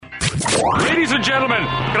Ladies and gentlemen,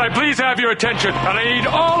 can I please have your attention? And I need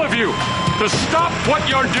all of you to stop what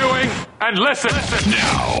you're doing and listen.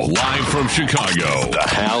 Now, live from Chicago, the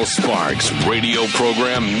Hal Sparks radio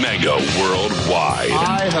program Mega Worldwide.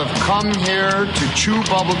 I have come here to chew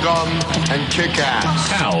bubblegum and kick ass.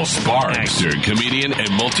 Hal Sparks, actor, comedian, and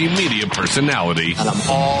multimedia personality. And I'm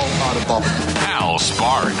all out of bubblegum. Hal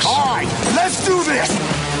Sparks. All right, let's do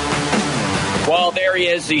this. Well, there he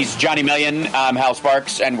is. He's Johnny Million. I'm Hal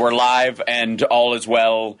Sparks, and we're live, and all is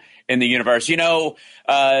well in the universe. You know,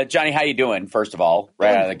 Johnny, how you doing, first of all?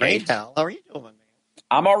 Right out of the gate. Hal. How are you doing, man?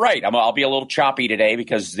 I'm all right. I'll be a little choppy today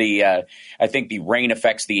because I think the rain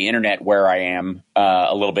affects the internet where I am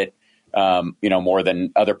a little bit, more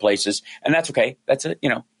than other places. And that's okay. I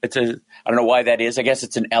don't know why that is. I guess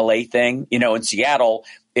it's an LA thing. You know, in Seattle,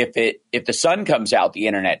 if the sun comes out, the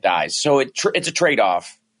internet dies. So it's a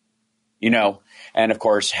trade-off. You know, and of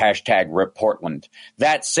course, hashtag Rip Portland.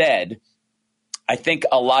 That said, I think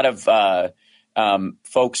a lot of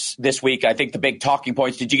folks this week, I think the big talking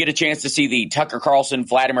points, did you get a chance to see the Tucker Carlson,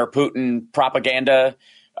 Vladimir Putin propaganda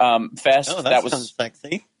fest? Oh, that sounds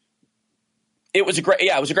sexy. It was a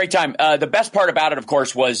great time. The best part about it, of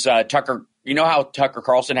course, was Tucker. You know how Tucker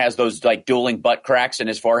Carlson has those like dueling butt cracks in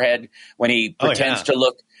his forehead when he pretends to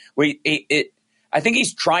look. I think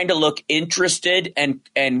he's trying to look interested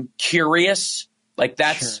and curious. Like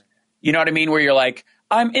that's, sure. You know what I mean? Where you're like,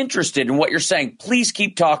 I'm interested in what you're saying. Please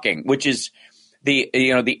keep talking, which is the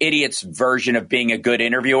idiot's version of being a good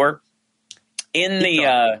interviewer.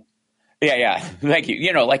 Thank you.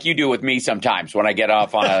 You know, like you do with me sometimes when I get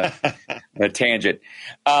off on a tangent.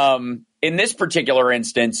 In this particular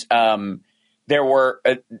instance, there were,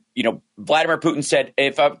 Vladimir Putin said,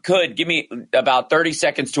 if I could, give me about 30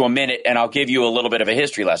 seconds to a minute and I'll give you a little bit of a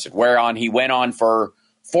history lesson, whereon he went on for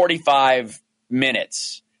 45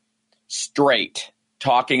 minutes straight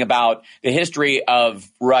talking about the history of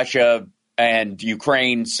Russia and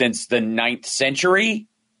Ukraine since the 9th century.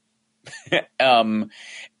 And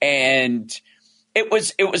it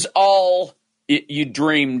was all you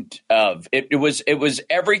dreamed of. It was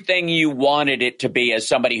everything you wanted it to be as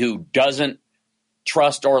somebody who doesn't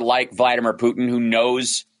trust or like Vladimir Putin, who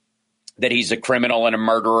knows that he's a criminal and a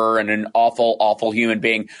murderer and an awful, awful human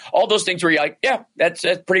being. All those things where you're like, yeah, that's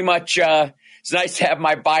pretty much, it's nice to have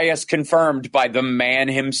my bias confirmed by the man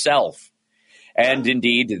himself. And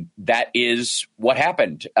indeed, that is what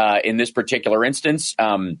happened in this particular instance.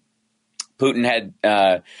 Putin had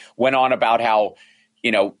went on about how,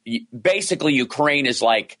 basically Ukraine is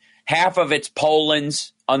like half of it's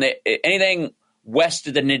Poland's anything west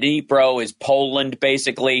of the Dnipro is Poland,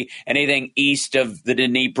 basically. Anything east of the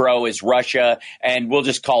Dnipro is Russia, and we'll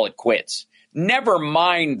just call it quits. Never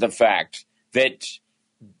mind the fact that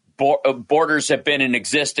borders have been in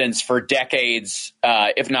existence for decades,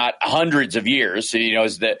 if not hundreds of years. So,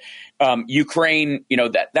 is that Ukraine,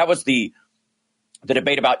 that was the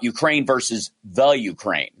debate about Ukraine versus the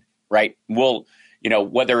Ukraine, right? Well,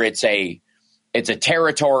 whether it's a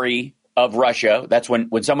territory of Russia. That's when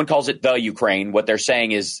someone calls it the Ukraine, what they're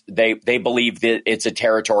saying is they believe that it's a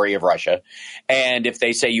territory of Russia. And if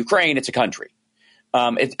they say Ukraine, it's a country.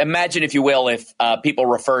 Imagine, if you will, if people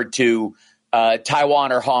referred to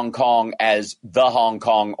Taiwan or Hong Kong as the Hong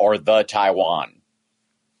Kong or the Taiwan.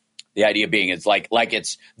 The idea being it's like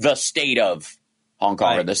it's the state of Hong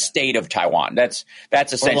Kong or the state of Taiwan. That's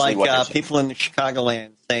essentially what they're saying. People in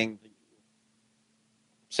Chicagoland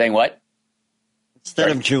saying what? Instead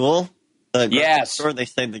of Jewel? Yes. Store, they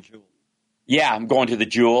say the Jewel. Yeah, I'm going to the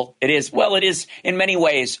Jewel. It is in many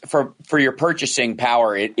ways for your purchasing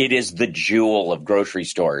power. It is the jewel of grocery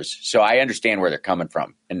stores. So I understand where they're coming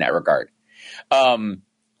from in that regard. I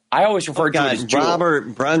always refer to it as Jewel.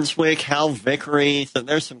 Robert Brunswick, Hal Vickery. So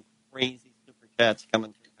there's some crazy super chats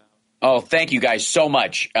coming through. Oh, thank you guys so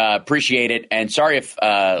much. Appreciate it. And sorry if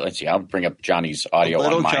let's see, I'll bring up Johnny's audio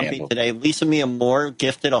on my end. A little jumpy today. Lisa Mia Moore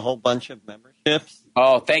gifted a whole bunch of memberships.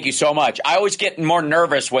 Oh, thank you so much. I always get more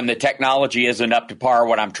nervous when the technology isn't up to par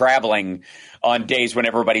when I'm traveling on days when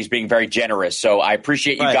everybody's being very generous. So I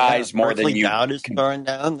appreciate you guys more than you. Dowd is throwing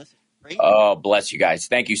down. This is great. Oh, bless you guys.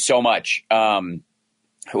 Thank you so much.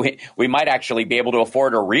 We might actually be able to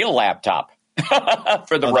afford a real laptop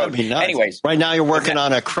for the road. Nice. Anyways. Right now you're working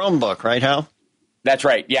on a Chromebook, right, Hal? That's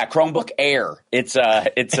right. Yeah, Chromebook Air. It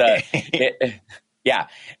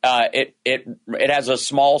has a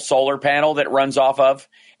small solar panel that it runs off of,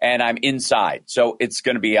 and I'm inside. So it's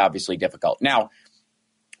going to be obviously difficult. Now,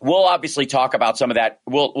 we'll obviously talk about some of that.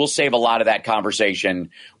 We'll save a lot of that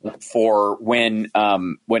conversation for when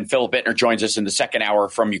Philip Bittner joins us in the second hour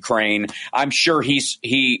from Ukraine. I'm sure he's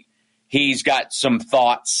got some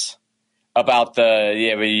thoughts about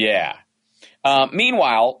the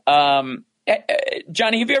meanwhile,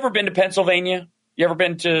 Johnny, have you ever been to Pennsylvania? You ever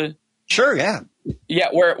been to? Sure, yeah. Yeah,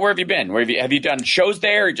 where have you been? Have you done shows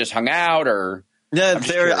there? Or just hung out, or? Yeah,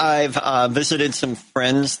 I've visited some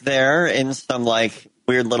friends there in some like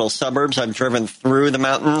weird little suburbs. I've driven through the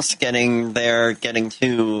mountains, getting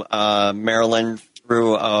to Maryland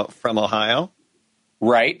through from Ohio.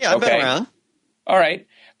 Right. Yeah, I've been around. All right.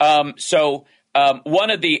 So one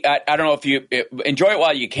of the I don't know if you enjoy it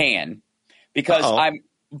while you can, because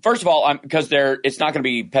because it's not going to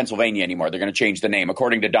be Pennsylvania anymore. They're going to change the name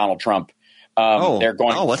according to Donald Trump. They're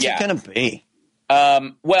going. Oh, what's it going to be?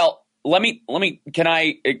 Well, let me.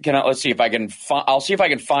 Let's see if I can. I'll see if I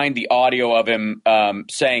can find the audio of him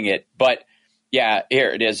saying it. But yeah, here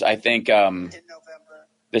it is. I think in November.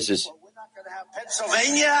 This is. Well, we're not going to have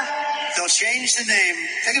Pennsylvania. They'll change the name.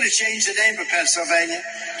 They're going to change the name of Pennsylvania.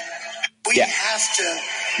 We have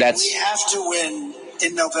to win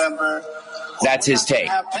in November. That's his take.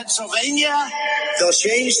 Pennsylvania, they'll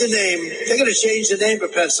change the name. They're going to change the name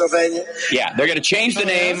of Pennsylvania. Yeah, they're going to change the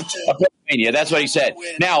name of Pennsylvania. That's what he said.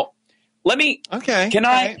 Now, let me. Okay. Can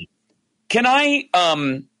I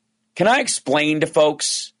explain to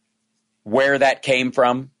folks where that came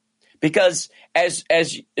from? Because as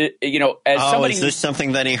somebody, is this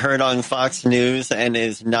something that he heard on Fox News and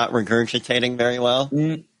is not regurgitating very well?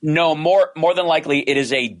 No, more than likely, it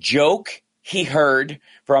is a joke he heard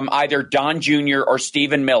from either Don Jr. or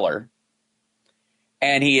Stephen Miller,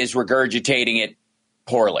 and he is regurgitating it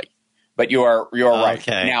poorly. But you're right.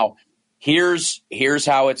 Okay. Now, here's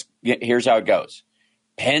how it goes.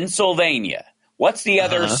 Pennsylvania. What's the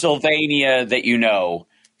other Sylvania that you know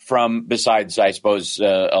from, besides, I suppose,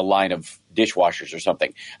 a line of dishwashers or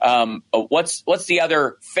something? What's the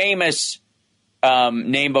other famous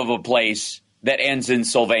name of a place that ends in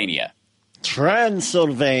Sylvania?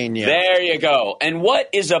 Transylvania. There you go. And what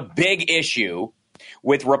is a big issue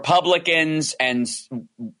with Republicans and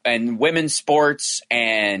women's sports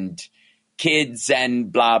and kids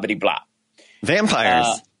and blah blah blah?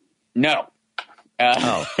 Vampires. No.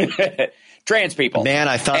 Trans people. Man,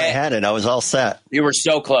 I thought I had it. I was all set. You were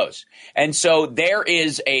so close. And so there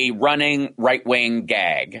is a running right-wing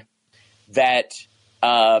gag that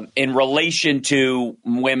in relation to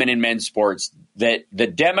women and men's sports, that the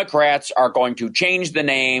Democrats are going to change the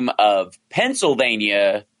name of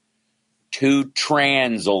Pennsylvania to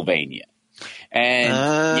Transylvania. And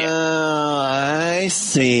I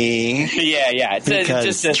see. Yeah.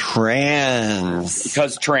 Because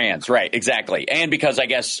trans, right? Exactly, and because I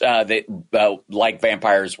guess they like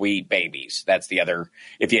vampires, we eat babies. That's the other.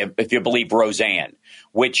 If you believe Roseanne,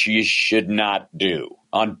 which you should not do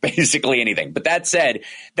on basically anything. But that said,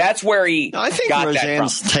 that's where I think got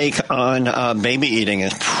Roseanne's that from. take on baby eating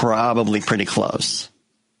is probably pretty close.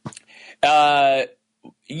 I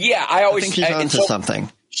always think she's onto something.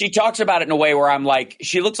 She talks about it in a way where I'm like,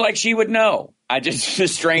 she looks like she would know. It's a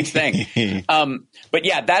strange thing. But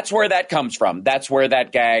yeah, that's where that comes from. That's where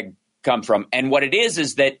that gag comes from. And what it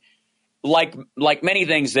is that like many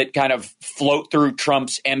things that kind of float through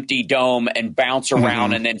Trump's empty dome and bounce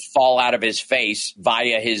around and then fall out of his face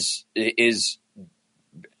via his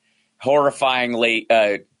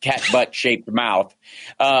horrifyingly cat butt shaped mouth,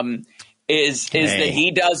 is that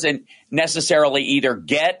he doesn't necessarily either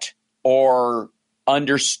get or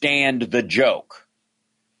understand the joke,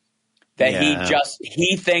 that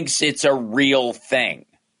he thinks it's a real thing.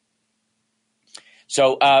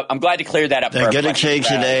 So I'm glad to clear that up. They're going to change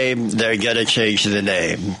the name. They're going to change the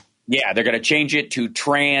name. Yeah, they're going to change it to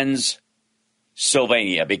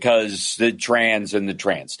Transylvania because the trans and the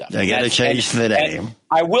trans stuff. They're going to change the name.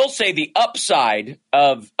 I will say the upside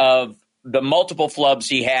of the multiple flubs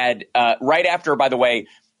he had right after, by the way,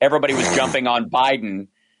 everybody was jumping on Biden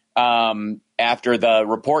after the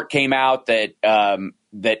report came out that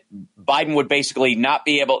that Biden would basically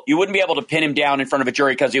you wouldn't be able to pin him down in front of a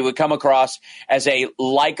jury because he would come across as a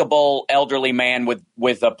likable elderly man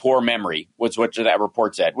with a poor memory, was what that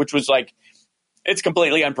report said, which was like, it's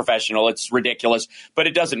completely unprofessional. It's ridiculous, but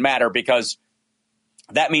it doesn't matter because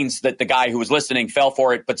that means that the guy who was listening fell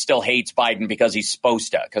for it, but still hates Biden because he's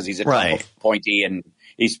supposed to, because he's a Trump appointee and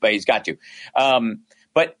he's got to.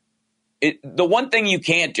 But the one thing you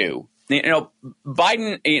can't do,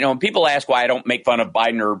 Biden, people ask why I don't make fun of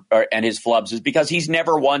Biden and his flubs, is because he's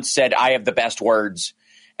never once said, I have the best words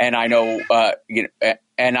and I know,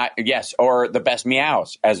 or the best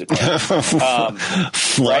meows, as it were.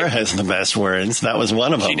 Fleur has the best words. That was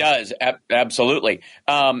one of them. She does. Absolutely.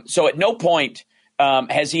 So at no point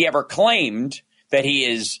has he ever claimed that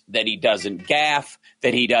he doesn't gaffe,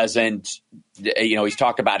 that he doesn't, he's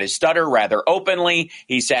talked about his stutter rather openly.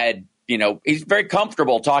 He said, he's very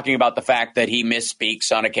comfortable talking about the fact that he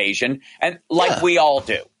misspeaks on occasion. And we all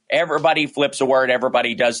do. Everybody flips a word.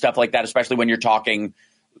 Everybody does stuff like that, especially when you're talking,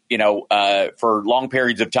 for long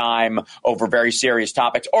periods of time over very serious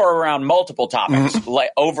topics or around multiple topics.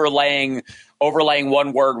 Overlaying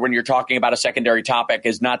one word when you're talking about a secondary topic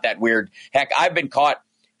is not that weird. Heck, I've been caught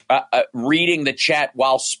reading the chat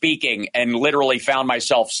while speaking and literally found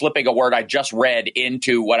myself slipping a word I just read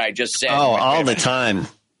into what I just said. Oh, all the time.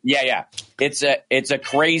 Yeah. It's a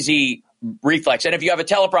crazy reflex. And if you have a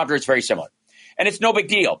teleprompter, it's very similar. And it's no big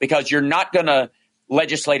deal because you're not going to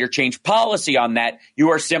legislate or change policy on that. You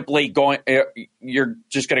are simply you're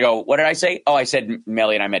just going to go, what did I say? Oh, I said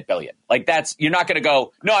million, I meant billion. You're not going to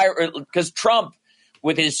go, no, because Trump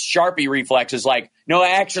with his Sharpie reflex is like, no,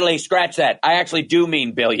 actually, scratch that. I actually do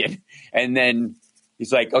mean billion. And then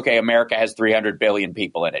he's like, okay, America has 300 billion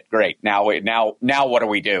people in it. Great. Now what do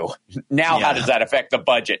we do? How does that affect the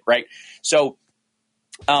budget? Right. So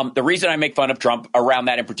the reason I make fun of Trump around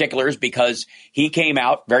that in particular is because he came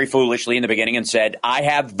out very foolishly in the beginning and said, I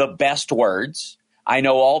have the best words. I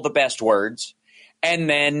know all the best words. And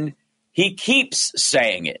then he keeps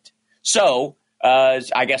saying it. So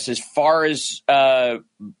I guess as far as, as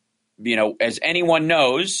anyone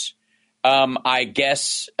knows, I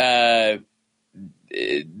guess the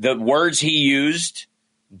words he used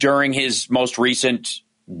during his most recent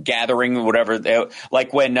gathering, whatever,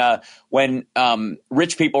 like when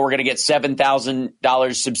rich people were going to get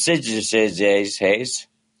 $7,000 subsidies,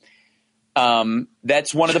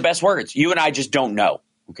 that's one of the best words. You and I just don't know.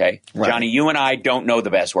 Okay, right. Johnny, you and I don't know the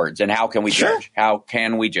best words. And how can we judge? How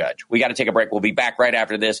can we judge? We got to take a break. We'll be back right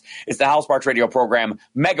after this. It's the Hal Sparks radio program,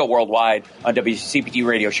 mega worldwide on WCPT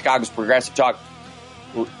Radio, Chicago's Progressive Talk.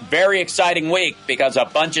 Very exciting week because a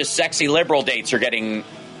bunch of sexy liberal dates are getting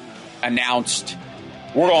announced.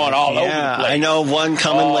 We're going all over the place. I know one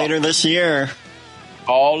coming later this year.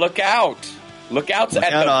 Oh, look out. Look out at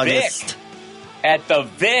the August. Vic. At the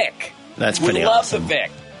Vic. That's pretty We awesome. love the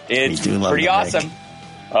Vic. It's pretty awesome. Vic.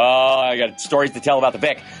 Oh, I got stories to tell about the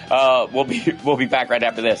Vic. We'll be back right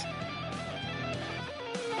after this.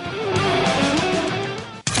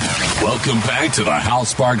 Welcome back to the Hal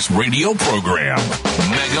Sparks radio program,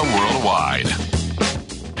 mega worldwide.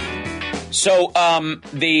 So,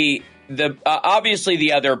 the obviously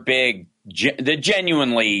the other big,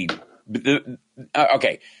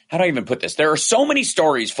 okay, how do I even put this? There are so many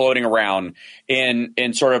stories floating around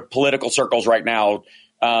in sort of political circles right now.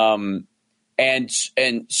 And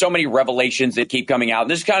so many revelations that keep coming out.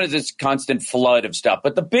 There's kind of this constant flood of stuff.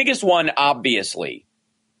 But the biggest one, obviously,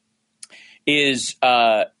 is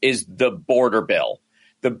the border bill,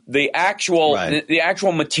 the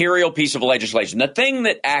actual material piece of legislation, the thing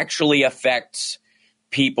that actually affects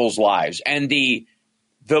people's lives, and the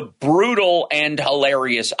brutal and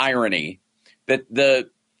hilarious irony that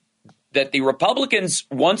the Republicans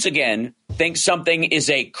once again think something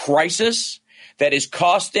is a crisis that is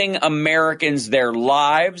costing Americans their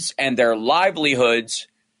lives and their livelihoods,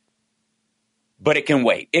 but it can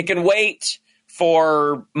wait. It can wait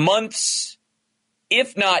for months,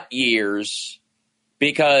 if not years,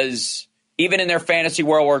 because even in their fantasy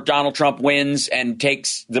world where Donald Trump wins and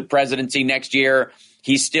takes the presidency next year,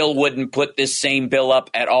 he still wouldn't put this same bill up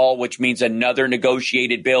at all, which means another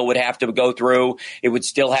negotiated bill would have to go through. It would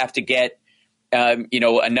still have to get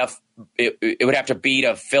enough. It would have to beat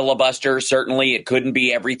a filibuster. Certainly, it couldn't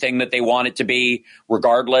be everything that they want it to be,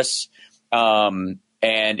 regardless. And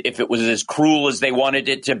if it was as cruel as they wanted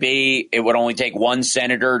it to be, it would only take one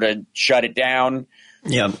senator to shut it down.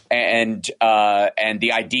 Yeah, and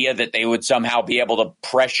the idea that they would somehow be able to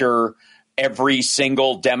pressure every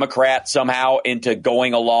single Democrat somehow into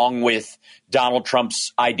going along with Donald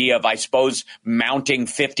Trump's idea of, I suppose, mounting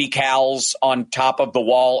 50 cals on top of the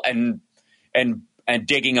wall and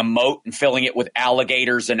digging a moat and filling it with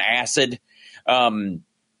alligators and acid.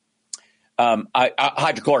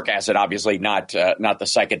 Hydrochloric acid, obviously not the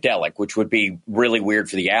psychedelic, which would be really weird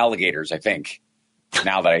for the alligators, I think,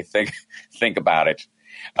 now that I think about it.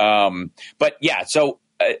 But yeah, so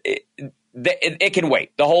it can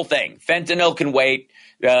wait. The whole thing. Fentanyl can wait.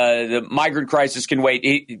 The migrant crisis can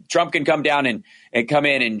wait. Trump can come down and come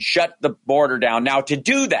in and shut the border down. Now, to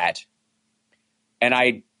do that, and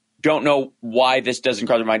I don't know why this doesn't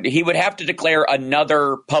cross my mind, he would have to declare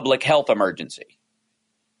another public health emergency.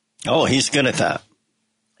 Oh, he's good at that.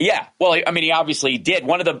 Yeah. Well, I mean, he obviously did.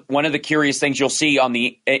 One of the curious things you'll see on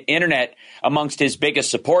the internet amongst his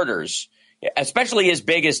biggest supporters, especially his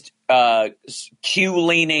biggest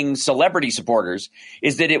Q-leaning celebrity supporters,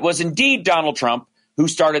 is that it was indeed Donald Trump who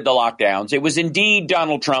started the lockdowns. It was indeed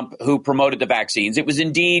Donald Trump who promoted the vaccines. It was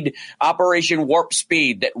indeed Operation Warp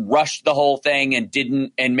Speed that rushed the whole thing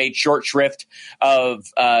and made short shrift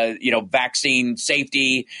of, vaccine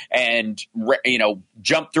safety and,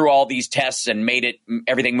 jumped through all these tests and made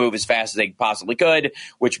everything move as fast as they possibly could,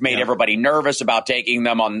 which made everybody nervous about taking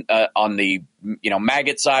them on the,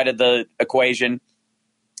 maggot side of the equation.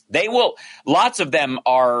 Lots of them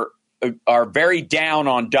are very down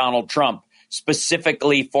on Donald Trump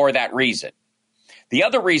specifically for that reason. The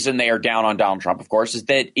other reason they are down on Donald Trump, of course, is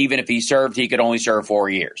that even if he served, he could only serve 4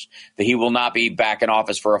 years. That he will not be back in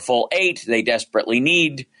office for a full 8. They desperately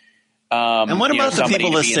need. And what about the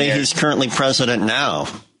people that say he's currently president now?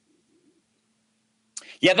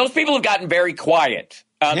 Yeah, those people have gotten very quiet.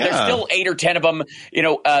 There's still 8 or 10 of them.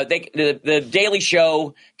 The Daily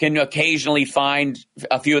Show can occasionally find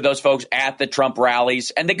a few of those folks at the Trump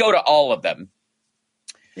rallies, and they go to all of them.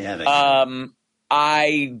 Yeah.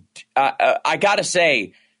 I gotta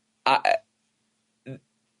say,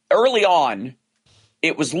 early on,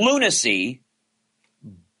 it was lunacy,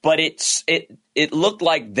 but it looked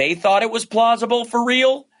like they thought it was plausible for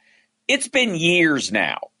real. It's been years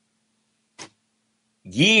now.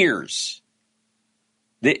 Years.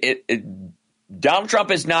 Donald Trump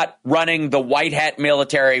is not running the white hat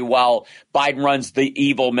military while Biden runs the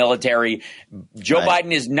evil military. Joe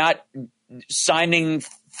Biden is not signing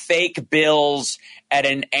fake bills at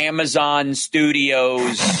an Amazon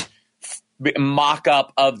Studios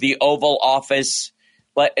mock-up of the Oval Office.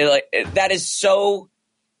 That is so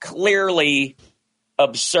clearly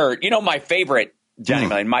absurd. My favorite, Johnny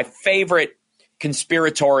Million, my favorite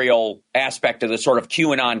conspiratorial aspect of the sort of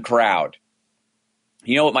QAnon crowd.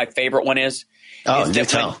 You know what my favorite one is? Oh, do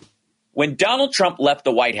tell. When Donald Trump left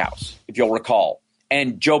the White House, if you'll recall,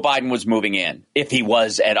 and Joe Biden was moving in, if he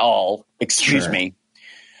was at all, excuse me.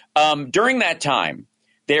 During that time,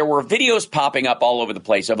 there were videos popping up all over the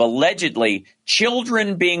place of allegedly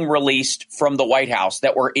children being released from the White House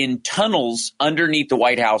that were in tunnels underneath the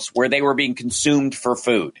White House where they were being consumed for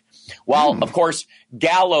food. While, of course,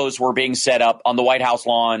 gallows were being set up on the White House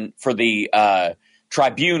lawn for the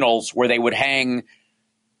tribunals where they would hang,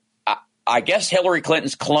 I guess, Hillary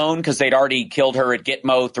Clinton's clone, because they'd already killed her at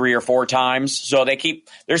Gitmo 3 or 4 times. So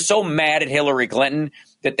they're so mad at Hillary Clinton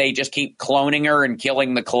that they just keep cloning her and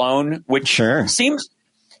killing the clone, which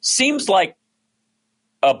seems like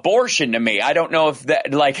abortion to me. I don't know if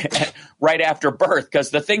that, right after birth,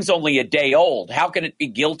 because the thing's only a day old. How can it be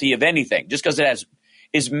guilty of anything? Just because it has.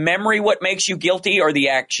 Is memory what makes you guilty, or the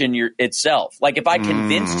action itself? Like, if I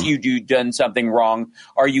convinced you'd done something wrong,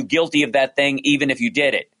 are you guilty of that thing even if you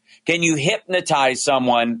did it? Can you hypnotize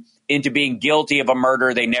someone into being guilty of a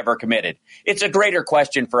murder they never committed? It's a greater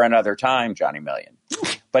question for another time, Johnny Million.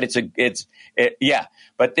 But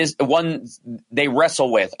But this one they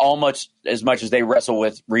wrestle with almost as much as they wrestle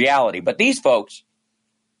with reality. But these folks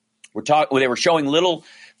they were showing little.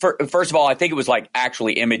 First of all, I think it was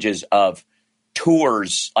actually images of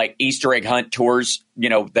tours, like Easter egg hunt tours,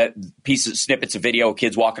 that snippets of video,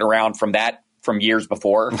 kids walking around from years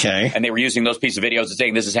before. Okay. And they were using those pieces of videos and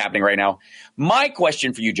saying this is happening right now. My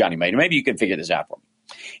question for you, Johnny May, maybe you can figure this out for me,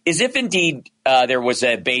 is if indeed there was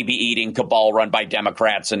a baby eating cabal run by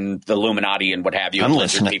Democrats and the Illuminati and what have you, and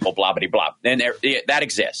lizard people, blah, blah, blah, and that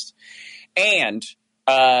exists. And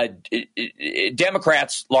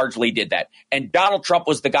Democrats largely did that. And Donald Trump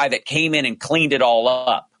was the guy that came in and cleaned it all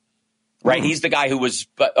up. Right. He's the guy who was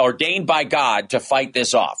ordained by God to fight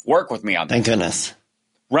this off. Work with me on that. Thank goodness.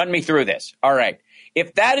 Run me through this. All right.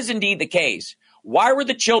 If that is indeed the case, why were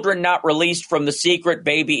the children not released from the secret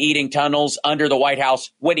baby eating tunnels under the White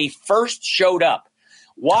House when he first showed up?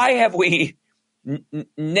 Why have we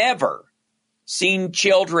never seen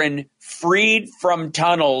children freed from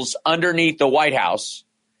tunnels underneath the White House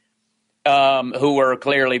who were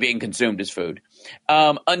clearly being consumed as food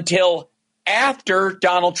until after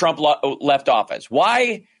Donald Trump left office?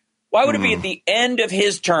 Why would it be at the end of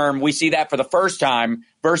his term we see that for the first time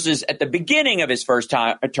versus at the beginning of his first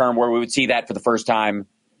term where we would see that for the first time?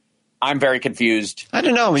 I'm very confused. I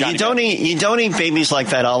don't know. You don't eat babies like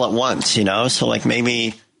that all at once, So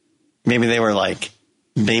maybe they were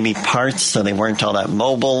baby parts, so they weren't all that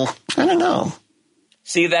mobile. I don't know.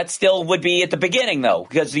 See, that still would be at the beginning, though,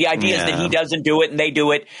 because the idea is that he doesn't do it and they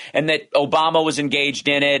do it, and that Obama was engaged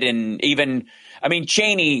in it. And even,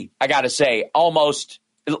 Cheney, I got to say, almost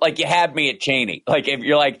you had me at Cheney. If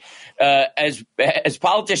you're as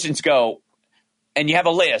politicians go and you have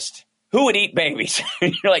a list, who would eat babies?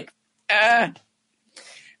 You're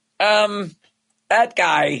that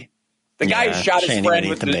guy The guy who shot his friend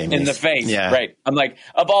in the face. Yeah. Right. I'm like,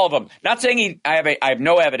 of all of them, not saying I have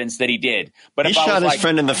no evidence that he did, but he shot his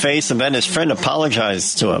friend in the face, and then his friend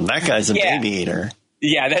apologized to him. That guy's a baby eater.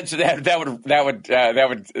 Yeah, that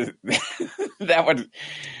would.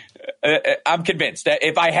 I'm convinced that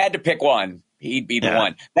if I had to pick one, he'd be the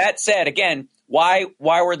one. That said, again, why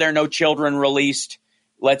were there no children released?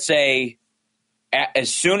 Let's say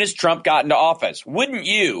as soon as Trump got into office, wouldn't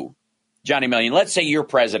you? Johnny Million, let's say you're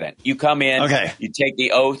president. You come in, you take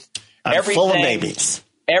the oath. I'm full of babies.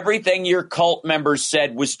 Everything your cult members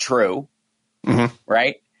said was true,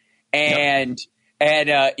 right? And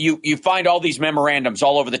you find all these memorandums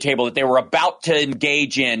all over the table that they were about to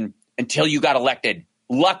engage in until you got elected.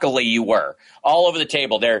 Luckily, you were all over the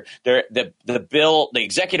table. The bill, the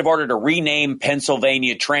executive order to rename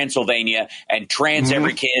Pennsylvania Transylvania and trans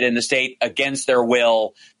every kid in the state against their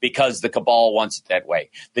will because the cabal wants it that way.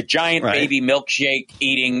 The giant baby milkshake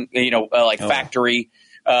eating, factory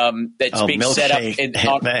that's being set up.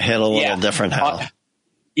 That hit a little different how.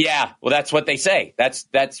 Yeah, well, that's what they say.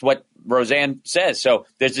 That's what Roseanne says. So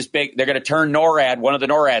there's this big. They're going to turn NORAD, one of the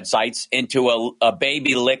NORAD sites, into a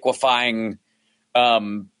baby liquefying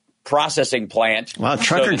processing plant. Wow,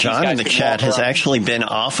 Trucker John in the chat has actually been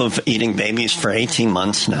off of eating babies for 18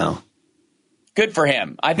 months now. Good for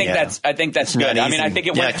him. I think that's good. I mean, I think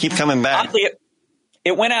it went keep coming back. Oddly,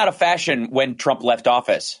 it went out of fashion when Trump left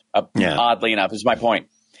office. Oddly enough, is my point.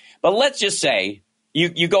 But let's just say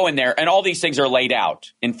you go in there and all these things are laid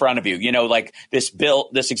out in front of you. You know, like this bill,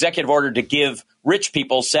 this executive order to give rich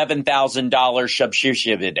people $7,000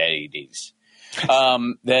 subsidies.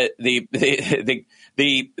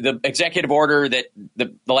 The executive order that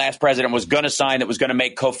the last president was going to sign that was going to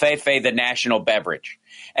make Covfefe the national beverage.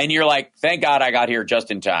 And you're like, thank God I got here just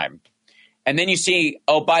in time. And then you see,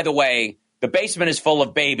 oh, by the way, the basement is full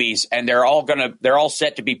of babies and they're all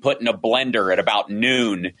set to be put in a blender at about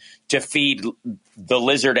noon to feed the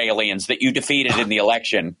lizard aliens that you defeated in the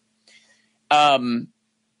election. Would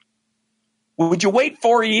you wait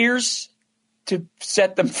 4 years to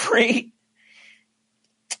set them free?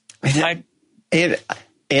 It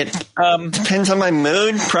depends on my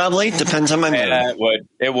mood, probably. Depends on my mood.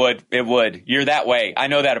 It would. You're that way. I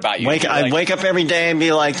know that about you. I wake up every day and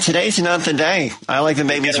be like, today's not the day. I like the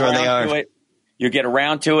babies where they are. You get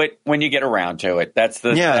around to it when you get around to it. That's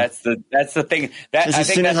the thing. As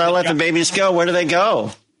soon as I let the babies go, where do they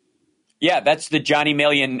go? Yeah, that's the Johnny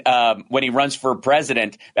Million when he runs for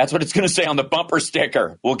president. That's what it's going to say on the bumper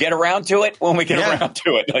sticker. We'll get around to it when we get around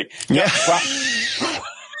to it.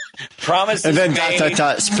 Promises and then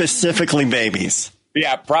made. Specifically babies.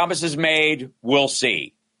 Yeah, promises made. We'll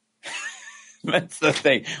see. That's the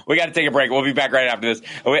thing. We got to take a break. We'll be back right after this.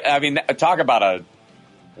 I mean, talk about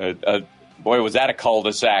a boy, was that a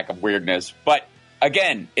cul-de-sac of weirdness. But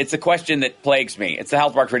again, it's a question that plagues me. It's the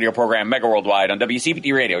Hal Sparks radio program, Mega Worldwide on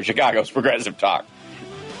WCPT Radio, Chicago's Progressive Talk.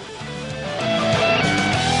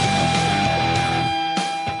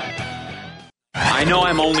 I know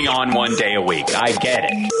I'm only on 1 day a week. I get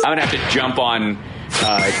it. I'm going to have to jump on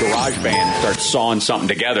GarageBand and start sawing something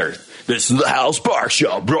together. This is the Hal Sparks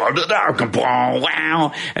Show. And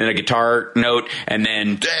a guitar note, and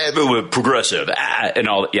then progressive, and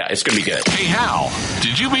all. Yeah, it's going to be good. Hey, Hal,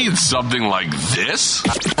 did you mean something like this?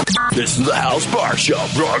 This is the Hal Sparks Show.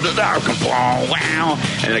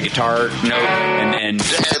 And a guitar note, and then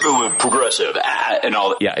progressive, and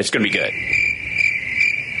all. Yeah, it's going to be good.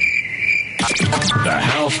 The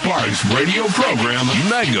Hal Sparks radio program,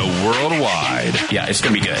 Mega Worldwide. Yeah, it's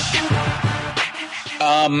going to be good.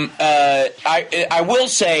 I will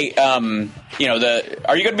say, are you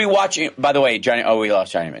going to be watching? By the way, Johnny. Oh, we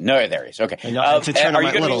lost Johnny. No, there he is. Okay. I have to turn on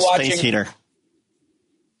my little space heater.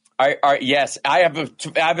 Yes, I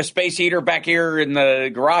have a space heater back here in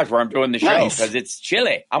the garage where I'm doing the show because it's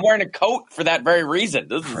chilly. I'm wearing a coat for that very reason.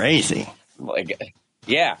 This is crazy.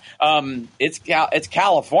 Yeah. It's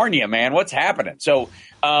California, man. What's happening? So,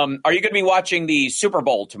 are you going to be watching the Super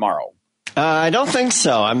Bowl tomorrow? I don't think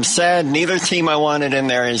so. I'm sad. Neither team I wanted in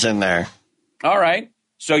there is in there. All right.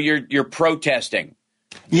 So you're protesting.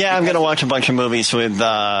 Yeah, I'm going to watch a bunch of movies with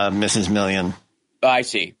Mrs. Million. I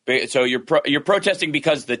see. So you're protesting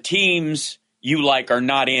because the teams you like are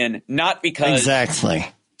not in, not because exactly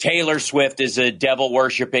Taylor Swift is a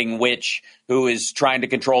devil-worshipping witch who is trying to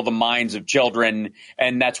control the minds of children,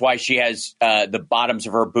 and that's why she has the bottoms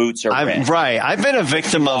of her boots are red. Right. I've been a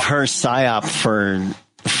victim of her psyop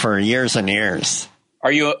for years and years.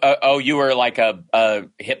 Are you? You were like a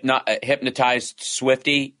hypnotized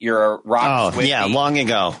Swiftie? You're a rock Swiftie? Yeah, long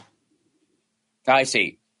ago. I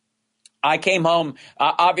see. I came home.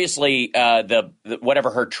 Obviously, the whatever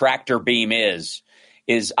her tractor beam is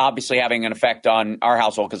is obviously having an effect on our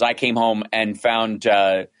household, because I came home and found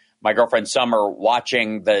my girlfriend Summer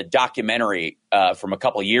watching the documentary from a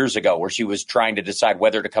couple of years ago where she was trying to decide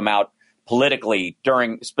whether to come out politically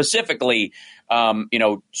during specifically,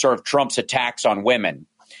 sort of Trump's attacks on women.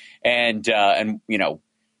 And I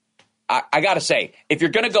got to say, if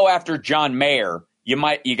you're going to go after John Mayer,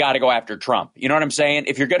 you got to go after Trump. You know what I'm saying?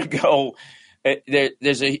 If you're going to go,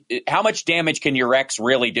 how much damage can your ex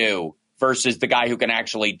really do versus the guy who can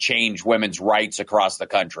actually change women's rights across the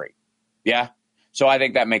country? Yeah. So I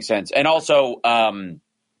think that makes sense. And also,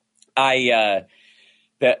 that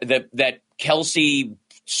Kelsey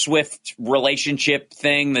Swift relationship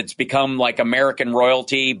thing that's become like American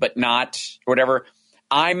royalty, but not whatever.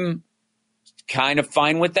 I'm kind of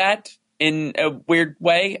fine with that in a weird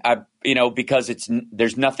way, because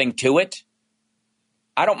there's nothing to it.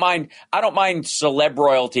 I don't mind celeb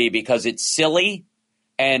royalty because it's silly,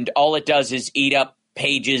 and all it does is eat up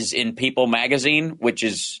pages in People magazine, which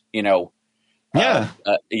is,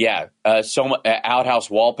 outhouse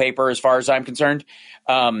wallpaper as far as I'm concerned.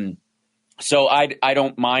 So I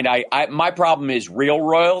don't mind. My problem is real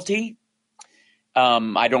royalty.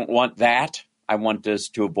 I don't want that. I want us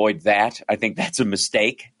to avoid that. I think that's a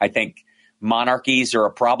mistake. I think monarchies are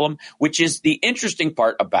a problem, which is the interesting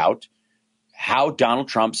part about how Donald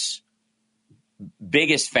Trump's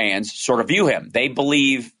biggest fans sort of view him. They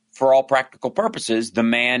believe, for all practical purposes, the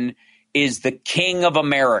man is the king of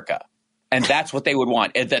America. And that's what they would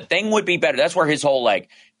want. The thing would be better. That's where his whole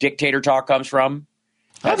dictator talk comes from.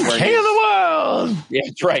 That's where king of the world. Yeah,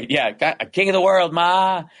 that's right. Yeah, king of the world,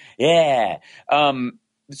 ma. Yeah.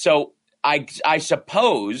 So I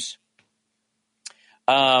suppose.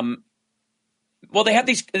 They have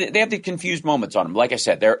these confused moments on him. Like I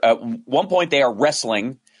said, they're at one point they are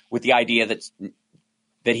wrestling with the idea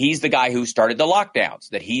that he's the guy who started the lockdowns,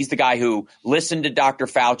 that he's the guy who listened to Dr.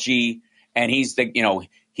 Fauci, and he started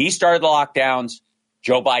the lockdowns.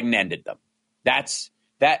 Joe Biden ended them. That's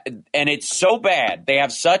that, and it's so bad. They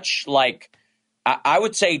have such I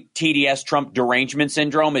would say TDS, Trump derangement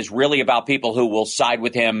syndrome, is really about people who will side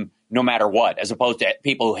with him no matter what, as opposed to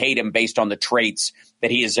people who hate him based on the traits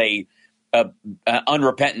that he is a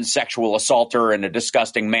unrepentant sexual assaulter and a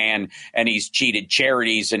disgusting man, and he's cheated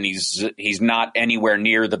charities, and he's not anywhere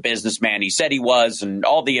near the businessman he said he was, and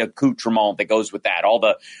all the accoutrement that goes with that, all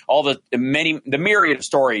the myriad of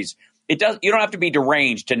stories. You don't have to be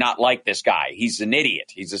deranged to not like this guy. He's an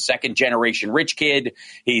idiot. He's a second generation rich kid.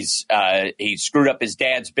 He screwed up his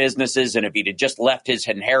dad's businesses, and if he'd have just left his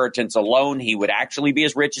inheritance alone, he would actually be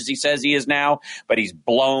as rich as he says he is now. But he's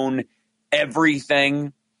blown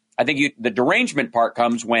everything. I think the derangement part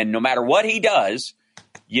comes when no matter what he does,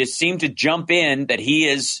 you seem to jump in that he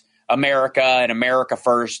is America and America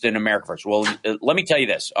first and America first. Well, let me tell you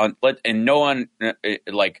this, in no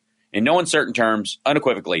uncertain terms,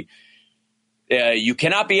 unequivocally, you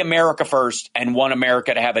cannot be America first and want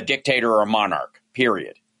America to have a dictator or a monarch,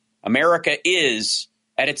 period. America is,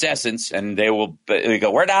 at its essence, and they go,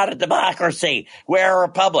 we're not a democracy, we're a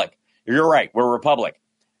republic. You're right, we're a republic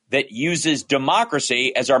that uses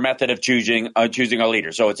democracy as our method of choosing our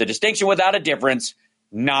leader. So it's a distinction without a difference.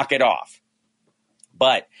 Knock it off.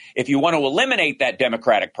 But if you want to eliminate that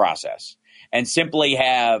democratic process and simply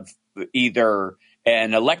have either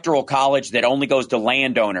an electoral college that only goes to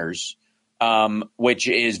landowners, which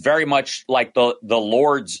is very much like the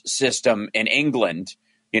Lords system in England,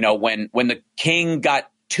 when the king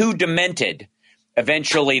got too demented,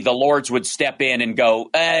 eventually the Lords would step in and go,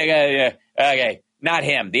 okay. Not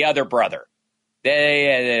him, the other brother.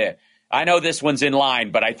 I know this one's in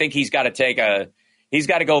line, but I think he's got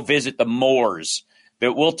to go visit the Moors.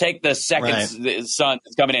 That we'll take the second son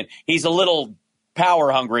that's coming in. He's a little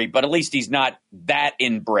power hungry, but at least he's not that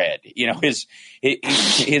inbred. His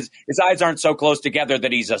eyes aren't so close together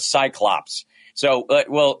that he's a cyclops. So,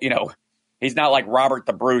 he's not like Robert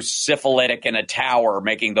the Bruce, syphilitic in a tower,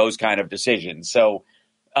 making those kind of decisions. So,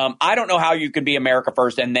 I don't know how you can be America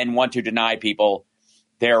first and then want to deny people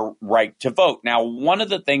their right to vote. Now, one of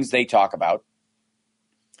the things they talk about,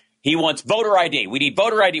 he wants voter ID. We need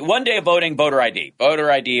voter ID. 1 day of voting, voter ID.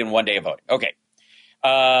 Voter ID and 1 day of voting. Okay.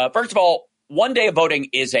 First of all, 1 day of voting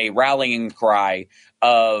is a rallying cry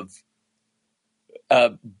of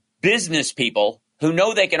business people who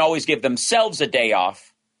know they can always give themselves a day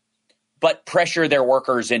off, but pressure their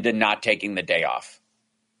workers into not taking the day off.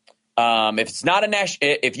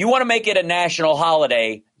 If you want to make it a national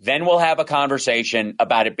holiday, then we'll have a conversation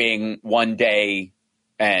about it being 1 day,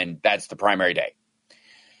 and that's the primary day.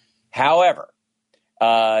 However,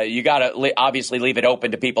 you got to obviously leave it open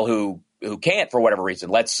to people who can't for whatever reason.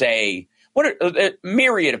 Let's say a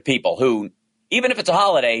myriad of people who even if it's a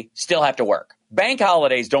holiday, still have to work. Bank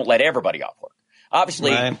holidays don't let everybody off work.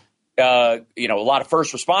 Obviously, Right. A lot of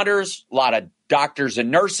first responders, a lot of doctors and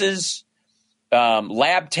nurses,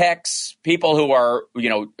 lab techs, people who are,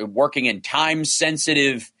 working in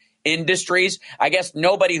time-sensitive industries. I guess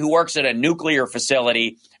nobody who works at a nuclear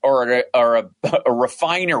facility or a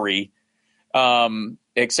refinery,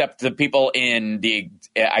 except the people in the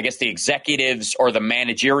executives or the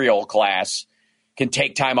managerial class can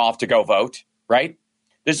take time off to go vote, right?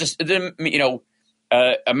 There's just,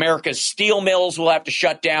 America's steel mills will have to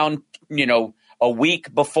shut down, a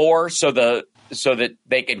week before so that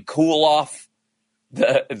they can cool off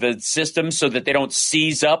the system so that they don't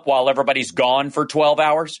seize up while everybody's gone for 12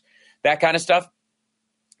 hours, that kind of stuff.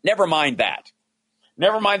 Never mind that.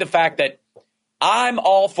 Never mind the fact that I'm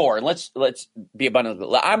all for, and let's be abundant,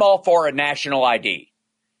 I'm all for a national ID.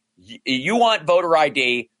 You want voter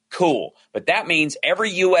ID, cool. But that means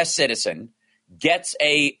every U.S. citizen gets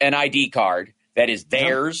an ID card that is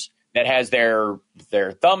theirs, that has their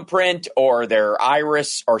thumbprint or their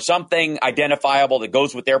iris or something identifiable that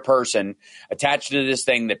goes with their person attached to this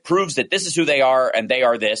thing that proves that this is who they are and they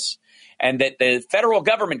are this, and that the federal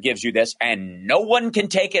government gives you this and no one can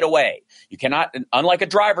take it away. You cannot, unlike a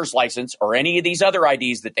driver's license or any of these other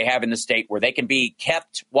IDs that they have in the state where they can be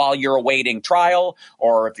kept while you're awaiting trial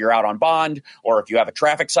or if you're out on bond or if you have a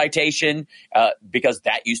traffic citation, because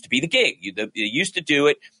that used to be the gig. They used to do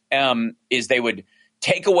it, is they would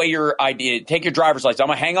take away your ID, take your driver's license. I'm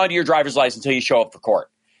going to hang on to your driver's license until you show up for court.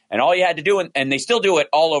 And all you had to do, and they still do it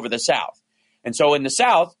all over the South. And so in the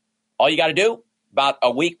South, all you got to do about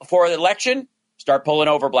a week before the election, start pulling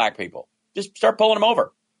over black people. Just start pulling them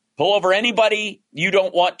over. Pull over anybody you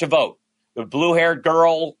don't want to vote. The blue-haired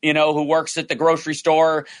girl, who works at the grocery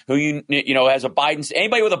store, who, has a Biden,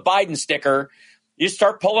 anybody with a Biden sticker, you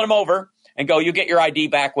start pulling them over and go, you get your ID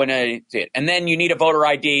back when I see it. And then you need a voter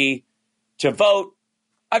ID to vote.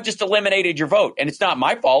 I've just eliminated your vote. And it's not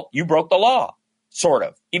my fault. You broke the law, sort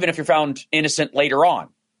of, even if you're found innocent later on.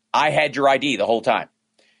 I had your ID the whole time.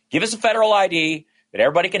 Give us a federal ID that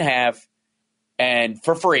everybody can have, and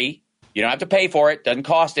for free. You don't have to pay for it. Doesn't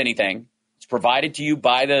cost anything. It's provided to you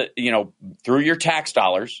by through your tax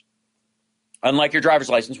dollars, unlike your driver's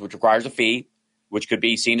license, which requires a fee, which could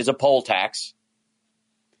be seen as a poll tax.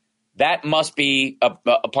 That must be a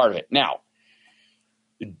part of it. Now,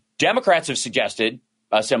 Democrats have suggested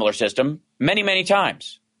a similar system many, many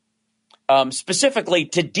times, specifically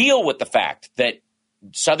to deal with the fact that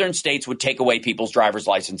southern states would take away people's driver's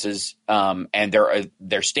licenses and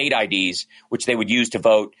their state IDs, which they would use to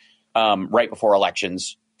vote right before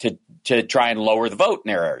elections to try and lower the vote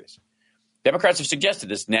in their areas. Democrats have suggested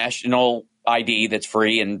this national ID that's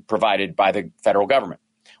free and provided by the federal government.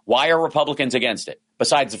 Why are Republicans against it,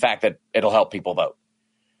 besides the fact that it'll help people vote?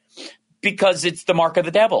 Because it's the mark of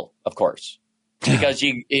the devil, of course. Because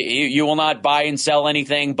you will not buy and sell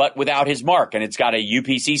anything but without his mark, and it's got a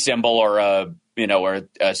UPC symbol or a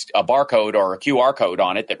barcode or a QR code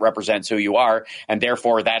on it that represents who you are, and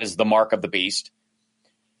therefore that is the mark of the beast.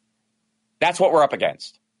 That's what we're up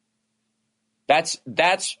against.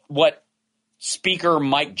 That's what Speaker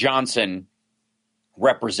Mike Johnson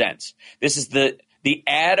represents. This is the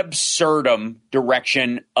ad absurdum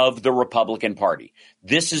direction of the Republican Party.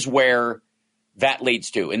 This is where that leads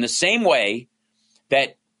to. In the same way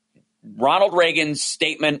that Ronald Reagan's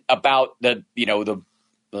statement about the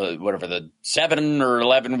 7 or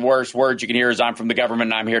 11 worst words you can hear is "I'm from the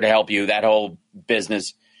government and I'm here to help you," that whole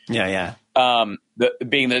business. Yeah.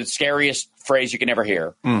 Being the scariest phrase you can ever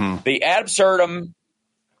hear. Mm-hmm. The ad absurdum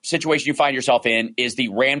situation you find yourself in is the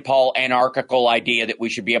Rand Paul anarchical idea that we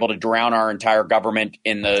should be able to drown our entire government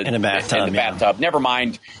in the bathtub. Never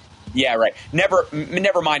mind. Yeah, right. Never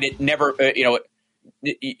mind it. Never,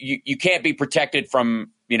 you can't be protected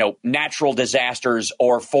from, natural disasters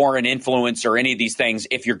or foreign influence or any of these things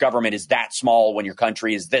if your government is that small when your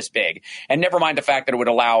country is this big. And never mind the fact that it would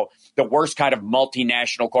allow the worst kind of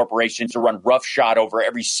multinational corporations to run roughshod over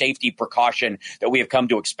every safety precaution that we have come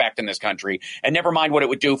to expect in this country. And never mind what it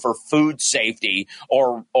would do for food safety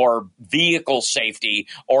or vehicle safety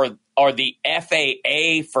or the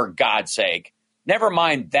FAA, for God's sake. Never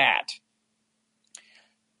mind that.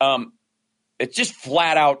 It's just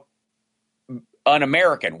flat out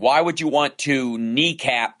un-American. Why would you want to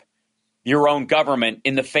kneecap your own government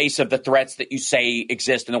in the face of the threats that you say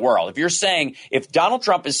exist in the world? If Donald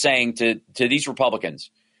Trump is saying to these Republicans,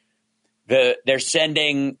 they're not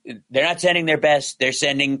sending their best, they're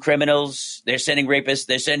sending criminals, they're sending rapists,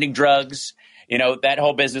 they're sending drugs, that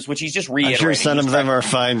whole business, which he's just reiterating. I'm sure some of them are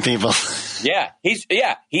fine people. Yeah,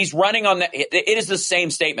 he's running on that. It is the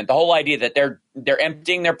same statement. The whole idea that they're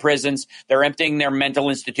emptying their prisons, they're emptying their mental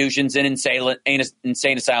institutions and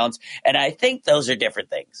insane asylums, and I think those are different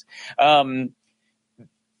things. That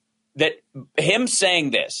him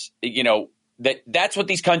saying this, that's what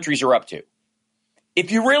these countries are up to.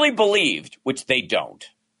 If you really believed, which they don't,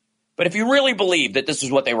 but if you really believed that this is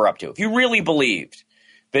what they were up to, if you really believed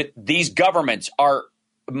that these governments are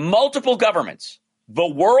multiple governments the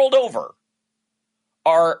world over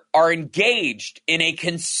are engaged in a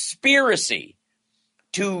conspiracy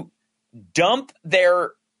to dump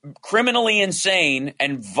their criminally insane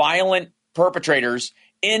and violent perpetrators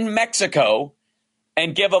in Mexico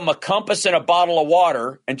and give them a compass and a bottle of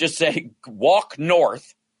water and just say, walk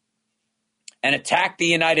north, and attack the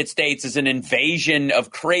United States as an invasion of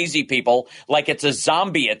crazy people like it's a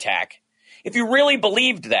zombie attack. If you really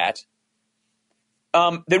believed that,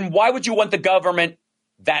 then why would you want the government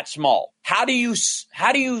that small? How do you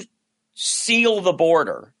seal the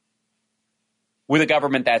border with a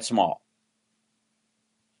government that small?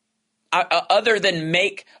 Other than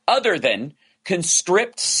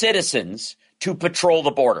conscript citizens to patrol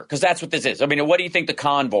the border, because that's what this is. I mean, what do you think the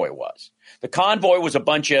convoy was? The convoy was a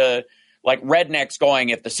bunch of rednecks going,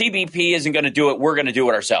 if the CBP isn't going to do it, we're going to do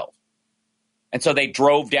it ourselves. And so they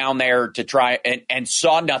drove down there to try and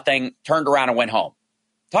saw nothing, turned around and went home.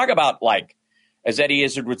 Talk about, as Eddie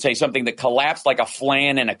Izzard would say, something that collapsed like a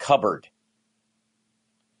flan in a cupboard.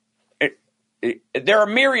 There are a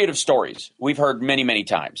myriad of stories we've heard many, many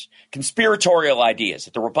times. Conspiratorial ideas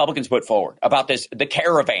that the Republicans put forward about the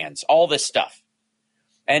caravans, all this stuff.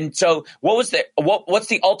 And so what's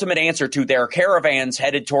the ultimate answer to their caravans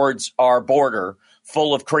headed towards our border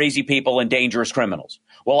full of crazy people and dangerous criminals?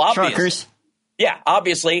 Well, obviously, truckers. Yeah,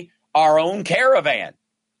 obviously, our own caravan.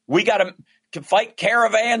 We got to fight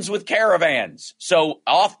caravans with caravans. So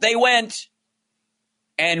off they went.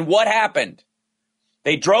 And what happened?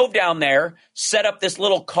 They drove down there, set up this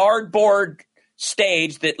little cardboard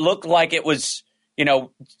stage that looked like it was,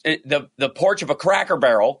 the porch of a Cracker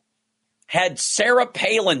Barrel, had Sarah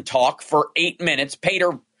Palin talk for 8 minutes, paid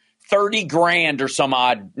her $30,000 or some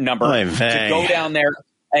odd number to go down there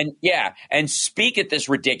and speak at this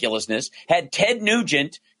ridiculousness, had Ted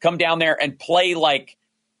Nugent come down there and play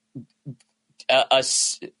a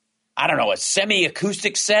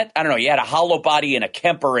semi-acoustic set. I don't know. He had a hollow body and a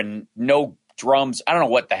Kemper and no drums. I don't know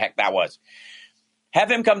what the heck that was.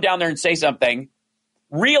 Have him come down there and say something.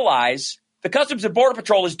 Realize the Customs and Border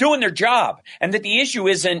Patrol is doing their job and that the issue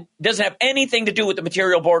doesn't have anything to do with the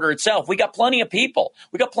material border itself. We got plenty of people.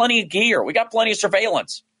 We got plenty of gear. We got plenty of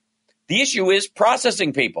surveillance. The issue is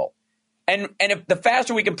processing people. And if the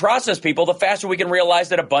faster we can process people, the faster we can realize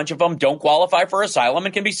that a bunch of them don't qualify for asylum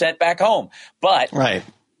and can be sent back home. But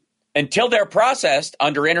until they're processed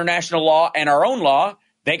under international law and our own law,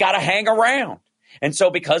 they got to hang around. And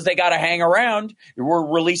so because they got to hang around, we're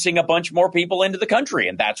releasing a bunch more people into the country.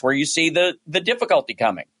 And that's where you see the difficulty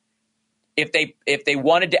coming. If they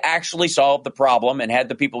wanted to actually solve the problem and had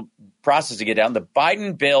the people processing it down, the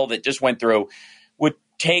Biden bill that just went through would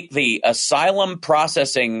take the asylum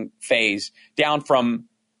processing phase down from,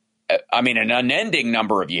 an unending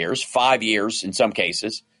number of years, 5 years in some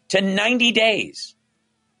cases, to 90 days.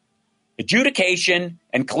 Adjudication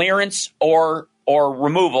and clearance or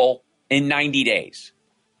removal in 90 days.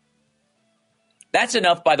 That's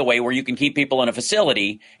enough, by the way, where you can keep people in a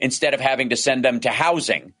facility instead of having to send them to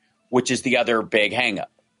housing, which is the other big hangup.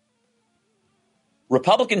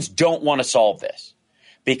 Republicans don't want to solve this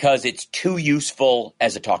because it's too useful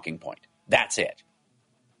as a talking point. That's it.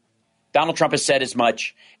 Donald Trump has said as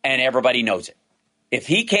much, and everybody knows it. If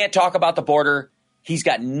he can't talk about the border, he's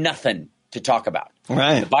got nothing to talk about.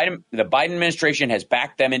 Right. The Biden administration has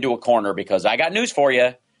backed them into a corner because I got news for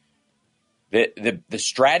you. The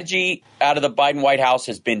strategy out of the Biden White House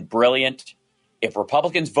has been brilliant. If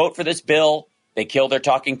Republicans vote for this bill, they kill their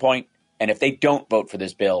talking point. And if they don't vote for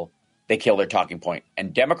this bill, they kill their talking point.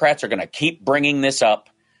 And Democrats are going to keep bringing this up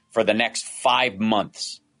for the next 5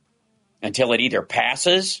 months until it either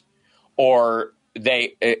passes or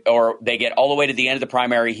they get all the way to the end of the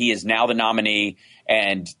primary. He is now the nominee,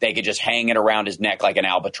 and they could just hang it around his neck like an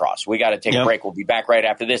albatross. We got to take a break. We'll be back right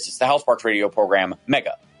after this. It's the Hal Sparks Radio program,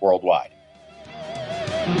 Mega Worldwide.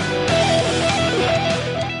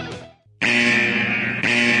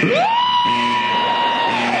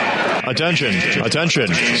 Attention.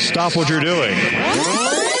 Stop what you're doing.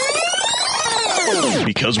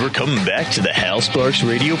 Because we're coming back to the Hal Sparks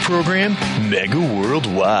Radio program, Mega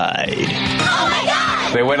Worldwide. Oh my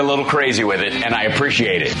God! They went a little crazy with it, and I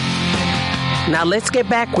appreciate it. Now let's get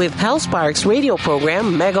back with Hal Sparks Radio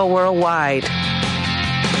program, Mega Worldwide.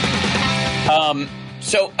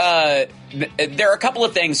 So there are a couple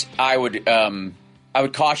of things I would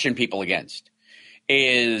caution people against.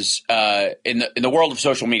 Is in the world of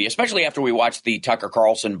social media, especially after we watched the Tucker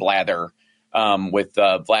Carlson blather with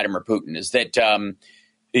Vladimir Putin, is that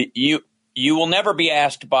you will never be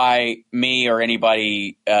asked by me or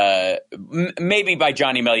anybody, maybe by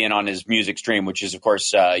Johnny Million on his music stream, which is, of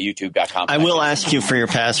course, youtube.com. I will ask you for your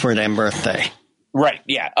password and birthday. Right.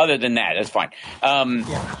 Yeah. Other than that, that's fine.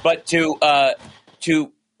 But to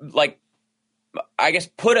like, I guess,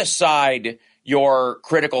 put aside your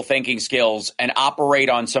critical thinking skills and operate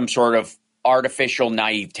on some sort of artificial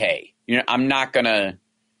naivete. I'm not going to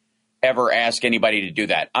ever ask anybody to do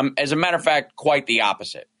that. I'm, as a matter of fact, quite the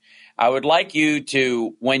opposite. I would like you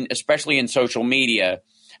to, especially in social media,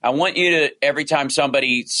 I want you to, every time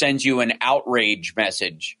somebody sends you an outrage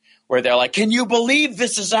message where they're like, can you believe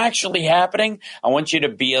this is actually happening? I want you to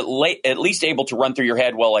be at least able to run through your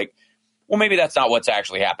head, well, maybe that's not what's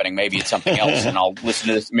actually happening. Maybe it's something else, and I'll listen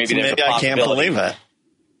to this. Maybe there's a possibility. I can't believe it.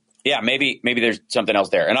 Yeah, maybe there's something else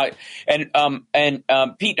there. And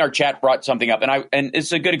Pete in our chat brought something up, and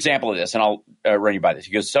it's a good example of this, and I'll run you by this.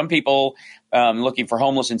 He goes, some people looking for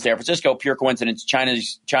homeless in San Francisco, pure coincidence.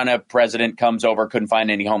 China president comes over, couldn't find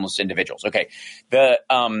any homeless individuals. Okay, the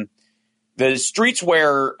streets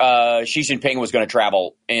where Xi Jinping was going to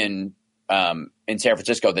travel in San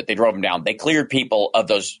Francisco that they drove him down, they cleared people of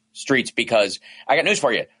those streets because I got news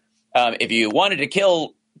for you. If you wanted to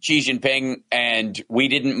kill Xi Jinping and we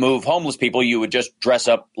didn't move homeless people, you would just dress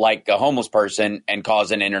up like a homeless person and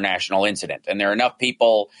cause an international incident. And there are enough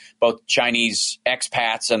people, both Chinese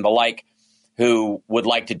expats and the like, who would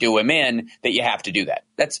like to do him in that you have to do that.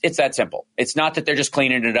 It's that simple. It's not that they're just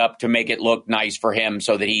cleaning it up to make it look nice for him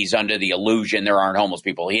so that he's under the illusion there aren't homeless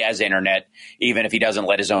people. He has internet, even if he doesn't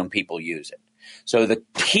let his own people use it. So the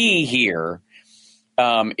key here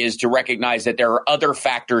is to recognize that there are other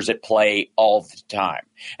factors at play all the time.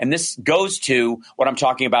 And this goes to what I'm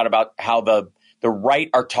talking about how the right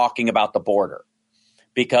are talking about the border.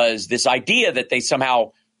 Because this idea that they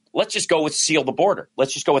somehow, let's just go with seal the border.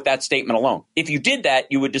 Let's just go with that statement alone. If you did that,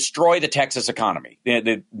 you would destroy the Texas economy.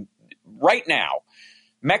 Right now,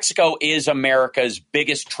 Mexico is America's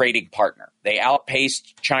biggest trading partner. They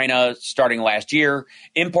outpaced China starting last year.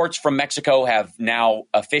 Imports from Mexico have now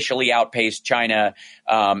officially outpaced China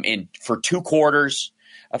for 2 quarters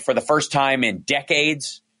for the first time in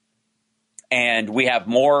decades. And we have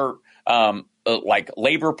more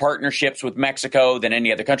labor partnerships with Mexico than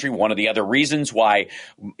any other country. One of the other reasons why,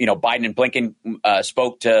 Biden and Blinken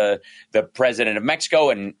spoke to the president of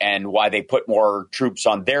Mexico and why they put more troops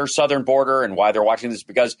on their southern border and why they're watching this,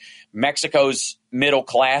 because Mexico's middle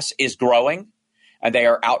class is growing and they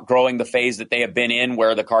are outgrowing the phase that they have been in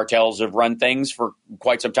where the cartels have run things for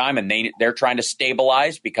quite some time. And they're trying to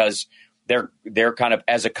stabilize because they're kind of,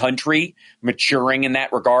 as a country, maturing in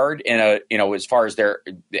that regard as far as their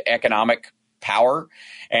economic power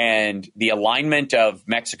and the alignment of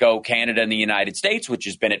Mexico, Canada, and the United States, which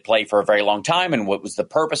has been at play for a very long time, and what was the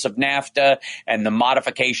purpose of NAFTA and the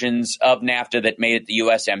modifications of NAFTA that made it the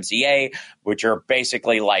USMCA, which are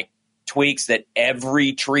basically like tweaks that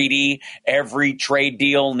every treaty, every trade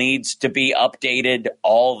deal needs to be updated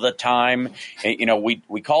all the time.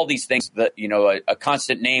 We call these things a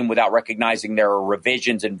constant name without recognizing there are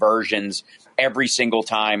revisions and versions every single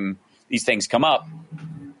time these things come up.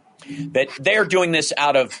 That they're doing this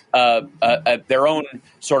out of their own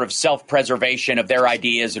sort of self-preservation of their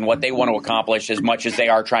ideas and what they want to accomplish, as much as they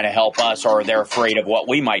are trying to help us, or they're afraid of what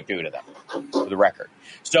we might do to them, for the record.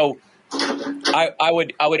 So I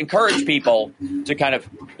would encourage people to kind of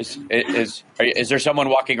is there someone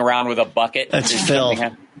walking around with a bucket? That's Phil.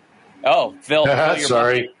 Oh, Phil.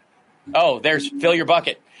 Sorry. Bucket. Oh, there's fill your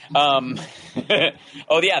bucket. Oh,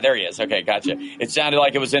 yeah, there he is. Okay, gotcha. It sounded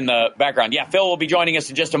like it was in the background. Yeah, Phil will be joining us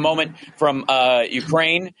in just a moment from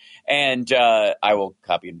Ukraine, and I will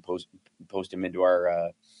copy and post him into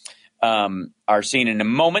our scene in a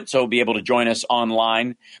moment, so he'll be able to join us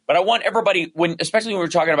online. But I want everybody, especially when we're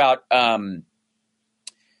talking about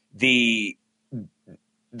the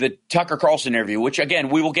Tucker Carlson interview, which, again,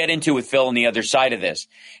 we will get into with Phil on the other side of this,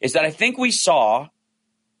 is that I think we saw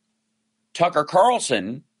Tucker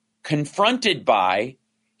Carlson confronted by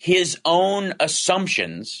his own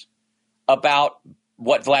assumptions about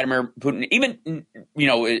what Vladimir Putin even,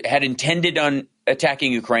 had intended on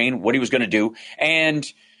attacking Ukraine, what he was going to do, and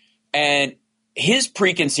his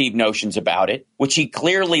preconceived notions about it, which he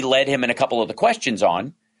clearly led him in a couple of the questions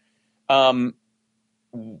on,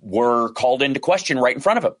 were called into question right in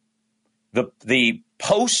front of him. The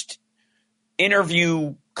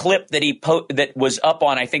post-interview clip that that was up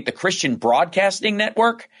on, I think, the Christian Broadcasting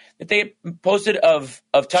Network that they posted of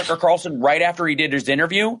Tucker Carlson right after he did his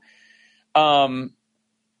interview,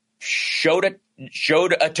 showed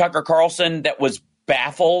a Tucker Carlson that was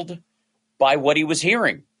baffled by what he was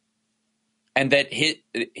hearing. And that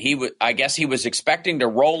I guess he was expecting to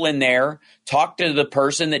roll in there, talk to the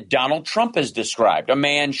person that Donald Trump has described, a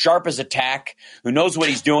man sharp as a tack, who knows what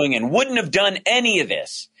he's doing and wouldn't have done any of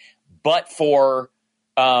this but for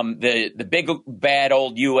the big bad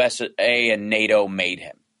old USA and NATO made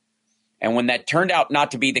him. And when that turned out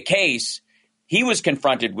not to be the case, he was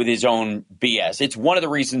confronted with his own BS. It's one of the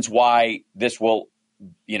reasons why this will,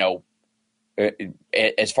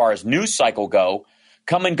 as far as news cycle go,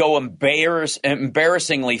 come and go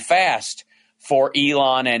embarrassingly fast for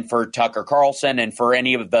Elon and for Tucker Carlson and for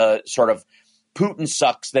any of the sort of Putin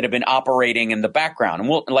sucks that have been operating in the background. And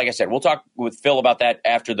like I said, we'll talk with Phil about that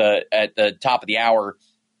at the top of the hour.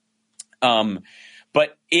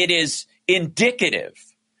 But it is indicative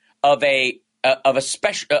of a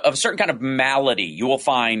certain kind of malady you will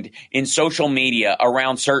find in social media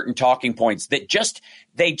around certain talking points that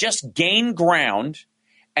they just gain ground.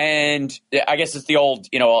 And I guess it's the old,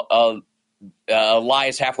 lie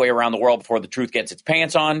is halfway around the world before the truth gets its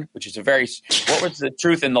pants on, which is what was the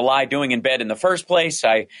truth and the lie doing in bed in the first place?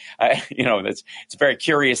 It's a very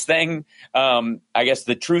curious thing. I guess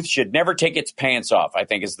the truth should never take its pants off, I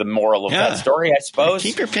think is the moral of that story, I suppose.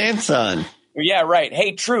 Keep your pants on. Yeah, right.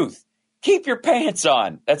 Hey, truth, keep your pants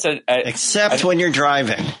on. Except when you're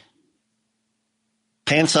driving.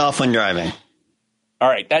 Pants off when driving. All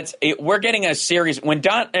right, we're getting a series.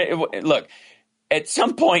 Look, at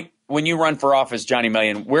some point when you run for office, Johnny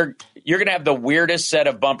Million, you're going to have the weirdest set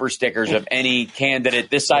of bumper stickers of any candidate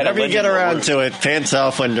this side of Lincoln. Whenever you get around to it, pants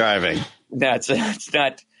off when driving. It's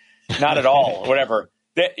not at all. Whatever.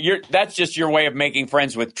 That's just your way of making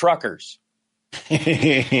friends with truckers.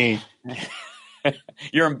 You're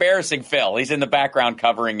embarrassing Phil. He's in the background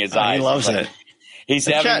covering his eyes. He loves it. The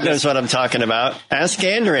chat knows what I'm talking about. Ask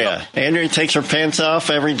Andrea. Andrea takes her pants off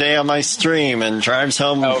every day on my stream and drives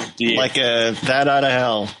home like a bat out of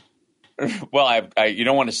hell. Well, you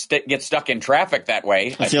don't want to get stuck in traffic that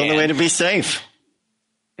way. That's the only way to be safe.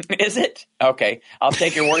 Is it? Okay. I'll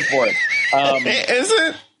take your word for it. Is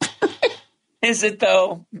it? Is it,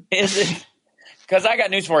 though? Is it? Because I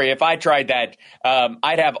got news for you. If I tried that,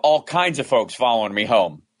 I'd have all kinds of folks following me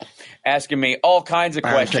home, asking me all kinds of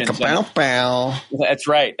questions. That's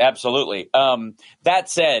right. Absolutely. That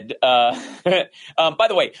said, by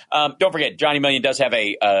the way, don't forget, Johnny Million does have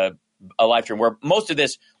a live stream where most of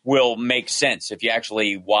this will make sense if you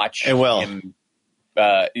actually watch him,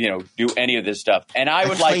 do any of this stuff. And I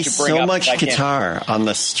would like to bring up so much guitar on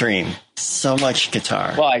the stream. So much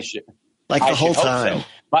guitar. Well, I should. Like the whole time. So.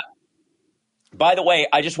 But by the way,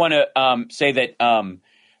 I just want to say that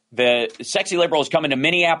the Sexy Liberal is coming to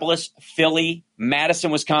Minneapolis, Philly, Madison,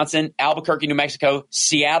 Wisconsin, Albuquerque, New Mexico,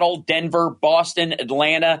 Seattle, Denver, Boston,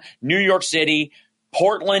 Atlanta, New York City,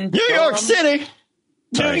 Portland, New York City,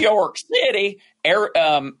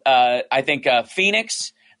 I think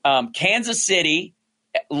Phoenix, Kansas City,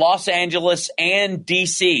 Los Angeles, and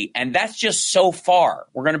D.C. And that's just so far.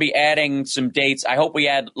 We're going to be adding some dates. I hope we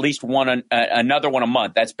add at least another one a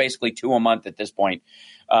month. That's basically 2 a month at this point.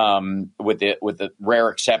 With the rare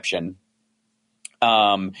exception.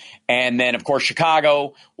 And then, of course,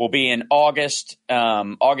 Chicago will be in August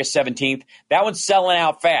 17th. That one's selling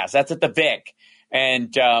out fast. That's at the Vic.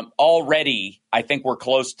 And already, I think we're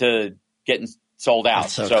close to getting sold out.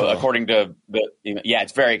 So cool. According to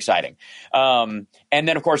it's very exciting. And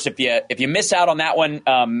then, of course, if you miss out on that one,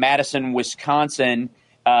 Madison, Wisconsin,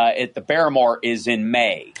 at the Barrymore is in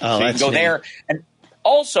May. Oh, so you can go there. And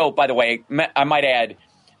also, by the way, I might add,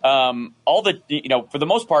 all the, for the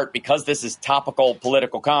most part, because this is topical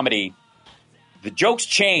political comedy, the jokes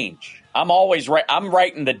change. I'm always right. I'm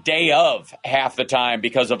writing the day of half the time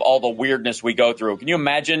because of all the weirdness we go through. Can you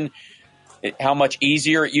imagine how much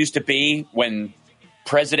easier it used to be when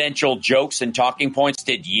presidential jokes and talking points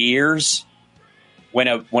did years? When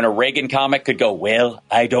a Reagan comic could go, well,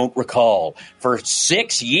 I don't recall, for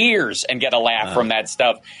 6 years and get a laugh from that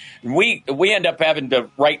stuff. We end up having to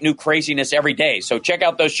write new craziness every day. So check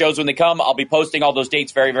out those shows when they come. I'll be posting all those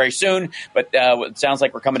dates very, very soon. But it sounds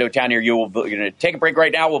like we're coming to a town near you. We're going to take a break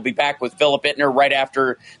right now. We'll be back with Philip Ittner right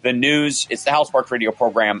after the news. It's the Hal Sparks radio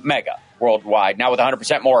program, Mega Worldwide. Now with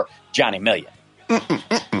 100% more, Johnny Million. All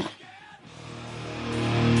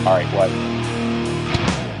right, what?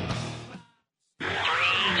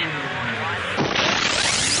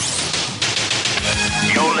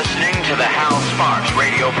 You're listening to the Hal Sparks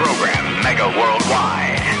radio program, Mega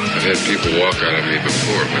Worldwide. I've had people walk out on me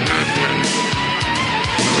before, but not when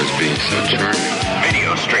I was being so charming.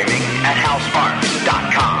 Video streaming at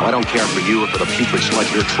HalSparks.com. Well, I don't care for you or for the putrid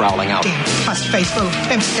sludge you're troweling out. Damn fuss-faced little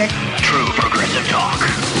pimpstick. True progressive talk.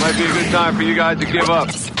 Might be a good time for you guys to give up.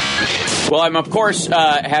 Well, I'm, of course,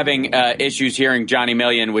 having issues hearing Johnny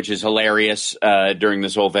Million, which is hilarious during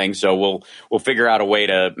this whole thing. So we'll figure out a way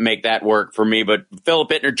to make that work for me. But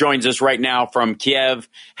Philip Ittner joins us right now from Kiev.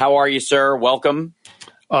 How are you, sir? Welcome.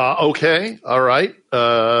 Okay. All right.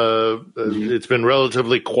 It's been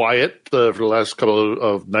relatively quiet for the last couple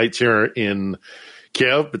of nights here in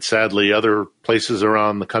Kiev, but sadly other places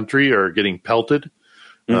around the country are getting pelted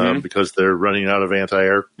because they're running out of air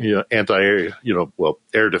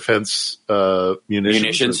defense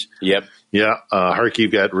munitions. Yep. Yeah.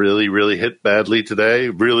 Kharkiv got really, really hit badly today.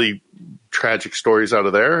 Really tragic stories out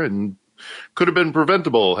of there, and could have been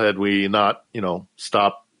preventable had we not,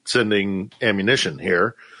 stopped sending ammunition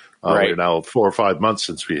here. Right. We're now 4 or 5 months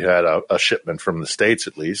since we had a shipment from the States,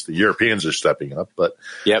 at least. The Europeans are stepping up, but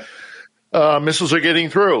missiles are getting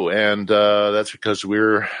through, and that's because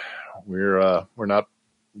we're not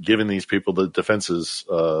giving these people the defenses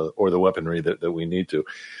or the weaponry that we need to.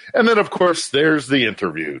 And then, of course, there's the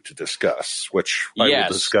interview to discuss, which I will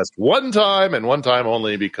discuss one time and one time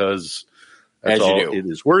only, because that's all it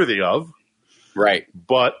is worthy of. Right.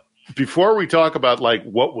 But before we talk about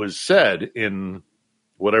what was said in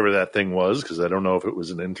whatever that thing was, because I don't know if it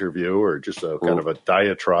was an interview or just a kind of a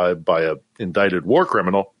diatribe by a indicted war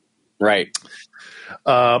criminal. Right.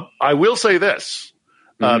 I will say this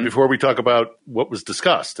before we talk about what was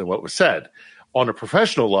discussed and what was said. On a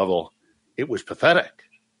professional level, it was pathetic.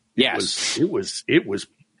 Yes. It was.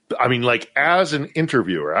 I mean, as an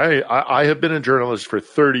interviewer, I have been a journalist for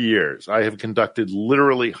 30 years. I have conducted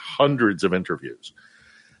literally hundreds of interviews.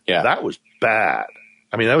 Yeah. That was bad.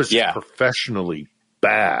 I mean, that was just professionally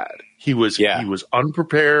bad. He was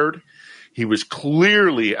unprepared. He was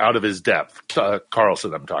clearly out of his depth.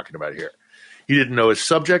 Carlson, I'm talking about here. He didn't know his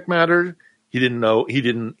subject matter. He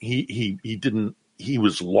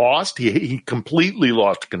was lost. He completely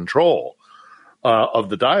lost control of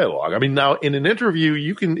the dialogue. I mean, now in an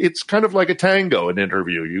interview, it's kind of like a tango, an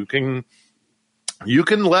interview. You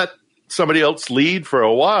can let somebody else lead for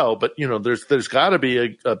a while, but there's got to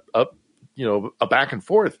be a back and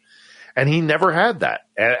forth, and he never had that,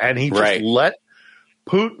 and he just let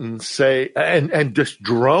Putin say and just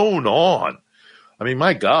drone on. I mean,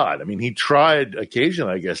 my God! I mean, he tried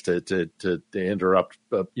occasionally, I guess, to interrupt,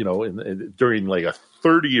 during a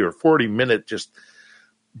 30 or 40 minute just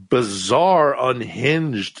bizarre,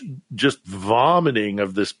 unhinged, just vomiting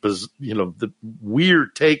of this, the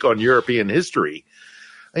weird take on European history.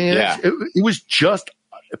 And it was just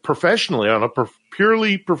professionally, on a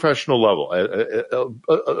purely professional level,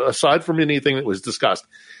 aside from anything that was discussed,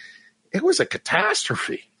 it was a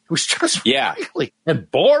catastrophe. It was just really and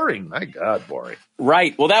boring. My God, boring.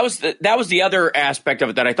 Right. Well, that was the other aspect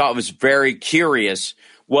of it that I thought was very curious.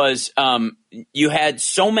 Was you had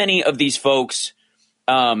so many of these folks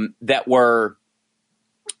that were,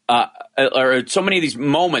 or so many of these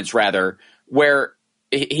moments rather, where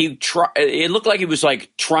it looked like he was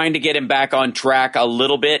trying to get him back on track a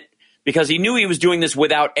little bit, because he knew he was doing this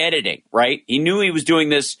without editing, right? He knew he was doing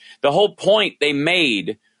this. The whole point they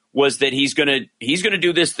made was that he's gonna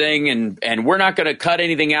do this thing, and we're not gonna cut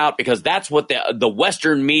anything out, because that's what the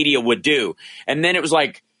Western media would do. And then it's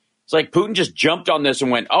like Putin just jumped on this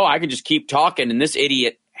and went, "Oh, I can just keep talking," and this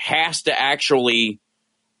idiot has to actually,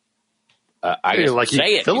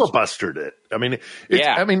 say it. Filibustered it. I mean,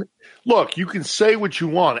 I mean, look, you can say what you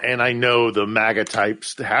want, and I know the MAGA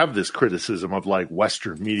types have this criticism of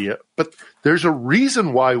Western media, but there's a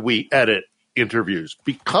reason why we edit interviews,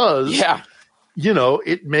 because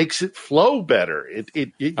it makes it flow better.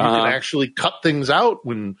 You can actually cut things out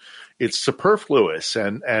when it's superfluous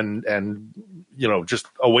and just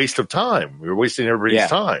a waste of time. We're wasting everybody's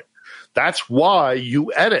time. That's why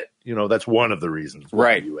you edit. That's one of the reasons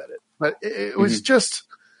why you edit. But it was just,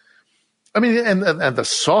 I mean, and the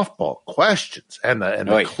softball questions and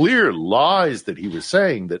the clear lies that he was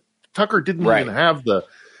saying, that Tucker didn't even have the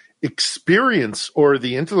experience or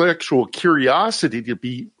the intellectual curiosity to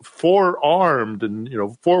be forearmed, and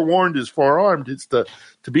forewarned is forearmed. It's to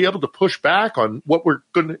be able to push back on what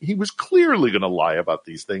he was clearly going to lie about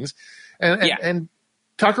these things, and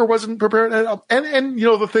Tucker wasn't prepared. And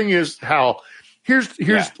the thing is, Hal, here's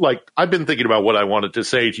I've been thinking about what I wanted to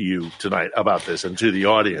say to you tonight about this and to the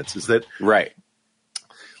audience, is that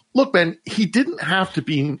look, man, he didn't have to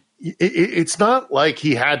be. It's not like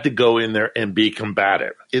he had to go in there and be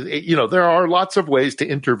combative. There are lots of ways to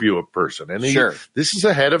interview a person, and this is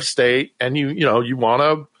a head of state, and you want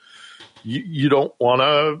to you don't want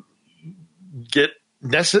to get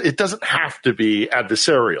it doesn't have to be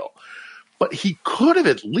adversarial. But he could have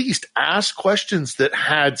at least asked questions that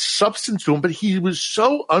had substance to him, but he was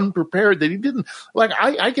so unprepared that he didn't. Like,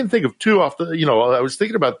 I can think of two off the, I was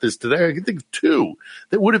thinking about this today. I can think of two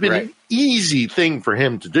that would have been an easy thing for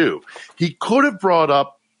him to do. He could have brought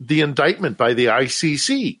up the indictment by the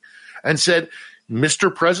ICC and said,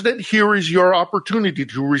 Mr. President, here is your opportunity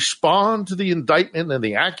to respond to the indictment and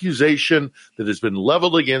the accusation that has been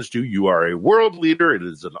leveled against you. You are a world leader. It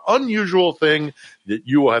is an unusual thing that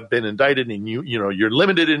you have been indicted and you're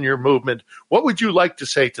limited in your movement. What would you like to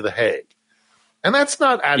say to The Hague? And that's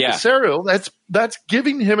not adversarial. Yeah. That's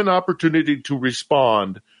giving him an opportunity to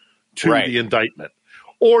respond to the indictment.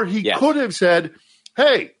 Or he could have said,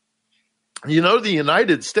 hey, the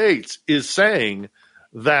United States is saying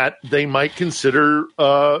that they might consider,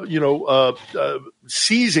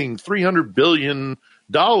 seizing $300 billion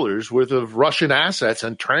worth of Russian assets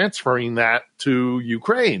and transferring that to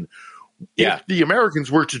Ukraine. Yeah. If the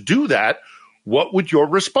Americans were to do that, what would your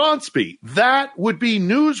response be? That would be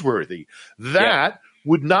newsworthy. That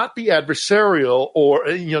would not be adversarial or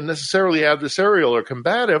necessarily adversarial or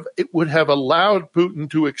combative. It would have allowed Putin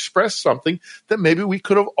to express something that maybe we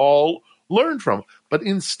could have all learned from. But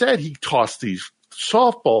instead, he tossed these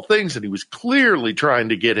softball things, and he was clearly trying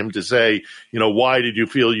to get him to say, why did you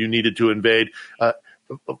feel you needed to invade?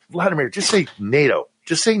 Vladimir, just say NATO.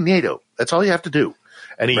 Just say NATO. That's all you have to do.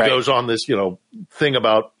 And he goes on this, thing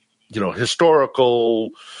about,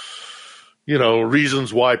 historical,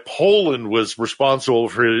 reasons why Poland was responsible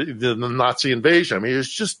for the Nazi invasion. I mean,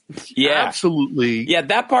 it's just absolutely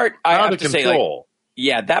that part I out have of to control.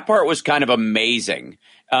 Say, that part was kind of amazing.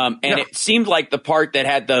 It seemed like the part that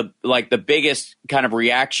had the biggest kind of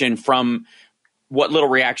reaction from what little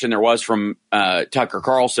reaction there was from Tucker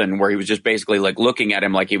Carlson, where he was just basically like looking at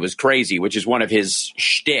him like he was crazy, which is one of his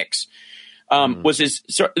shticks. Was his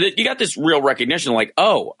you got this real recognition, like,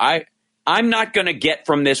 oh, I'm not going to get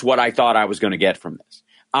from this what I thought I was going to get from this.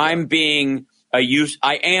 I am being a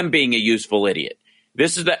useful idiot.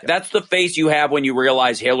 This is that's the face you have when you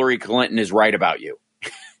realize Hillary Clinton is right about you.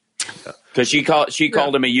 Because she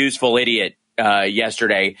called him a useful idiot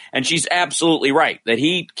yesterday, and she's absolutely right that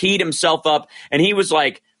he keyed himself up, and he was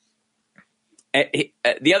like.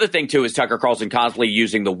 The other thing too is Tucker Carlson constantly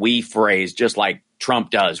using the "we" phrase, just like Trump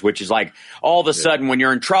does, which is like all of a sudden when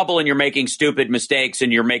you're in trouble and you're making stupid mistakes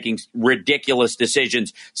and you're making ridiculous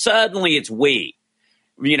decisions, suddenly it's we.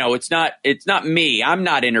 It's not me. I'm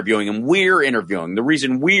not interviewing him. We're interviewing. The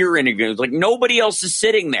reason we're interviewing is like nobody else is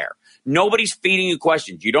sitting there. Nobody's feeding you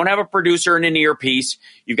questions. You don't have a producer and an earpiece.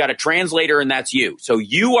 You've got a translator, and that's you. So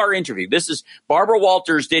you are interviewing. This is Barbara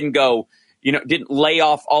Walters didn't lay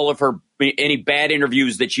off all of her any bad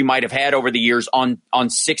interviews that she might have had over the years on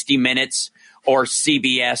 60 Minutes or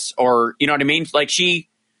CBS or you know what I mean? Like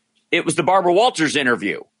it was the Barbara Walters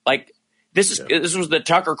interview. Like this was the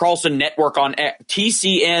Tucker Carlson network on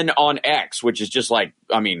TCN on X, which is just like,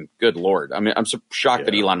 I mean, good Lord. I mean, I'm so shocked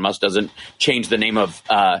that Elon Musk doesn't change the name of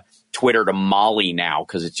Twitter to Molly now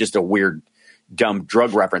because it's just a weird, dumb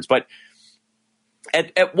drug reference. But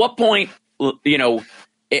at what point,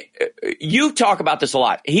 you talk about this a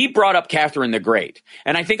lot. He brought up Catherine the Great.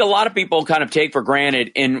 And I think a lot of people kind of take for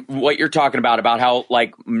granted in what you're talking about how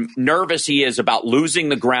like nervous he is about losing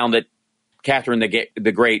the ground that Catherine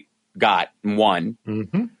the Great got and won.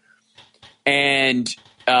 Mm-hmm. And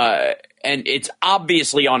it's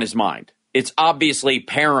obviously on his mind. It's obviously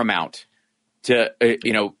paramount to,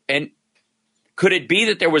 and could it be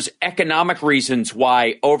that there was economic reasons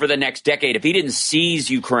why over the next decade, if he didn't seize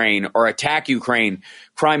Ukraine or attack Ukraine,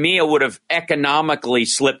 Crimea would have economically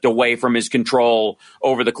slipped away from his control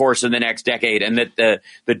over the course of the next decade, and that the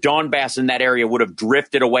Donbass in that area would have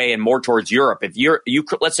drifted away and more towards Europe. If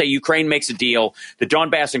let's say Ukraine makes a deal, the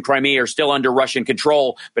Donbass and Crimea are still under Russian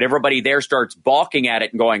control, but everybody there starts balking at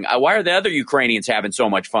it and going, why are the other Ukrainians having so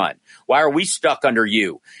much fun? Why are we stuck under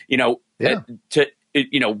you?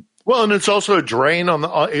 Well, and it's also a drain on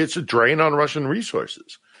Russian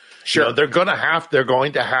resources. Sure, they're going to have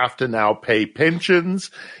to now pay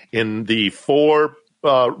pensions in the four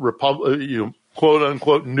quote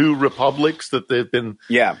unquote new republics that they've been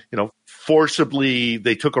forcibly.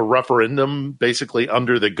 They took a referendum basically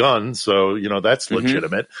under the gun, so that's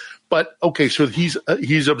legitimate. But okay, so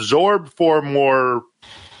he's absorbed four more.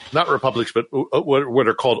 Not republics, but what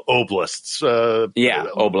are called oblasts.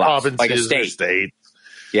 Oblasts, provinces, like a state. States.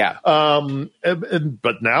 Yeah.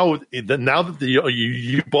 But now that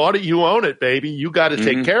you bought it, you own it, baby. You got to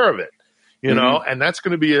take care of it. You know, and that's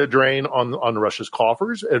going to be a drain on Russia's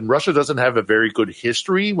coffers. And Russia doesn't have a very good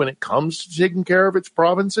history when it comes to taking care of its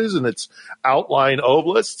provinces and its outlying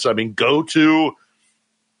oblasts. I mean,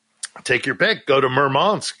 take your pick. Go to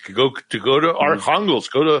Murmansk. Go to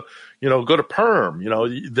Arkhangelsk. Go to Perm. You know,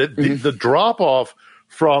 the drop off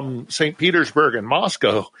from St. Petersburg and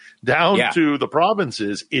Moscow down to the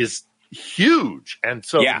provinces is huge. And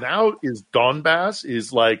so now is Donbass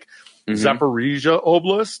is like Zaporizhia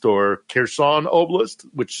Oblast or Kherson Oblast,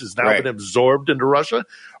 which has now been absorbed into Russia.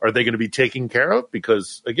 Are they going to be taken care of?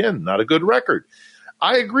 Because again, not a good record.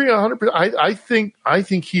 I agree 100%. I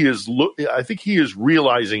think he is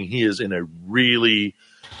realizing he is in a really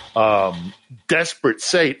desperate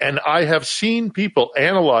state, and I have seen people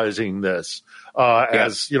analyzing this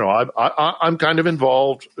as you know. I'm kind of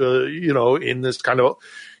involved, in this kind of,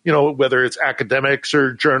 whether it's academics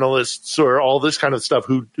or journalists or all this kind of stuff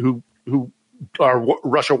who are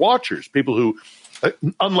Russia watchers, people who,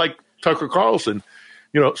 unlike Tucker Carlson,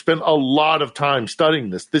 spend a lot of time studying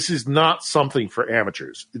this. This is not something for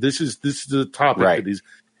amateurs. This is a topic that is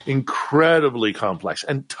incredibly complex.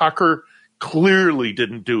 And Tucker clearly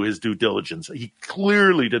didn't do his due diligence. He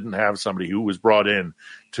clearly didn't have somebody who was brought in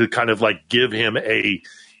to kind of like give him a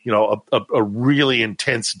really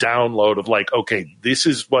intense download of like, okay, this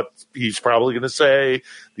is what he's probably going to say.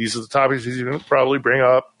 These are the topics he's going to probably bring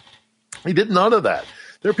up. He did none of that.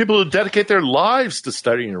 There are people who dedicate their lives to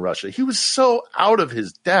studying Russia. He was so out of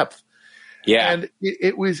his depth. Yeah. And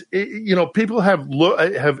people have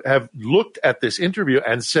looked at this interview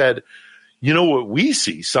and said, what we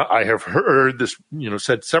see, so I have heard this,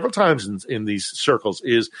 said several times in these circles,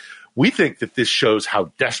 is we think that this shows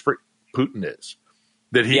how desperate Putin is.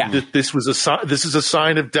 That this is a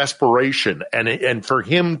sign of desperation, and for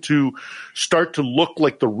him to start to look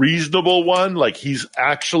like the reasonable one, like he's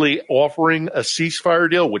actually offering a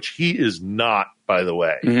ceasefire deal, which he is not, by the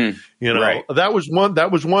way. That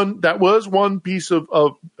was one piece of.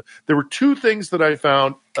 There were two things that I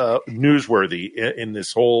found newsworthy in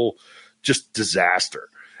this whole just disaster,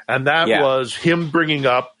 and that was him bringing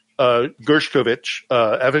up Gershkovich,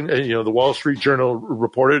 Evan, the Wall Street Journal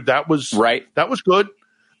reported that was right. That was good.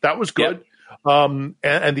 That was good. Yep.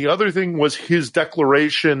 And the other thing was his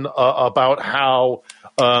declaration about how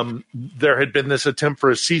there had been this attempt for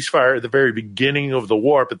a ceasefire at the very beginning of the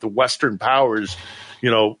war, but the Western powers,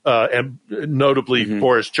 and notably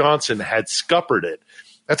Boris Johnson, had scuppered it.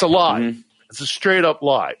 That's a lie. It's a straight up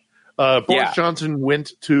lie. Boris Johnson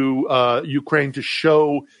went to Ukraine to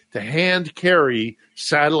hand carry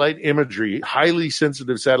satellite imagery, highly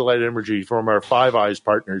sensitive satellite imagery from our Five Eyes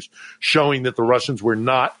partners, showing that the Russians were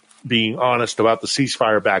not being honest about the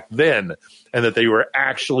ceasefire back then, and that they were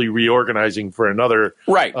actually reorganizing for another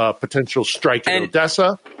potential strike in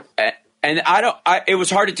Odessa. And it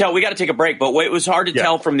was hard to tell. We got to take a break, but it was hard to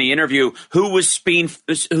tell from the interview who was spoon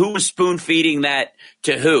feeding that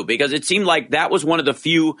to who, because it seemed like that was one of the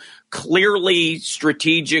few clearly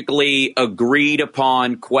strategically agreed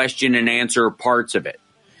upon question and answer parts of it.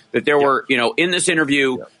 That there were, in this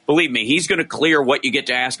interview, believe me, he's going to clear what you get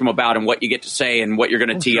to ask him about and what you get to say and what you're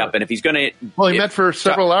going to tee up. And if he's going to, he met for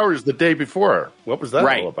several hours the day before. What was that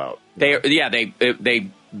all about? They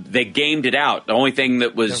gamed it out. The only thing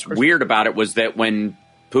that was weird about it was that when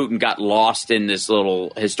Putin got lost in this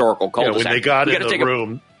little historical cul-de-sac, when they got in the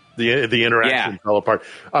room, the interaction fell apart.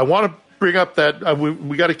 I want to bring up that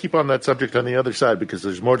we got to keep on that subject on the other side, because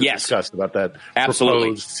there's more to discuss about that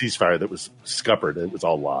proposed ceasefire that was scuppered. It was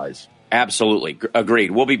all lies. Absolutely.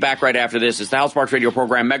 Agreed. We'll be back right after this. It's the Hal Sparks Radio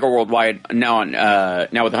program, Mega Worldwide, now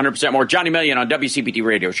with 100% more. Johnny Million on WCPT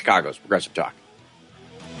Radio, Chicago's Progressive Talk.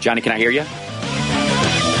 Johnny, can I hear you?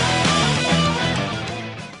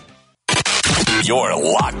 You're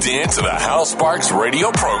locked into the Hal Sparks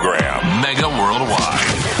Radio program, Mega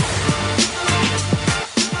Worldwide.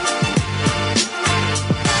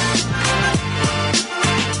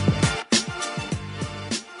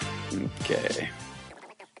 Okay.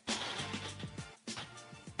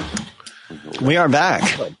 We are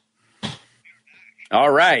back. All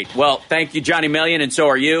right. Well, thank you, Johnny Million, and so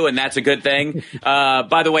are you, and that's a good thing.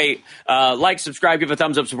 By the way, like, subscribe, give a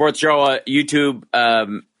thumbs up, support the show. YouTube,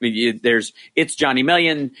 there's It's Johnny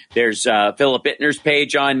Million. There's Philip Ittner's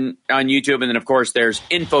page on YouTube, and then, of course, there's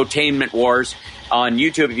Infotainment Wars on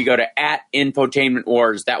YouTube. If you go to @Infotainment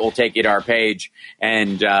Wars, that will take you to our page,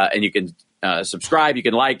 and you can subscribe, you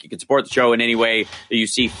can like, you can support the show in any way that you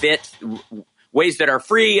see fit. Ways that are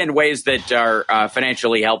free and ways that are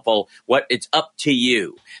financially helpful. It's up to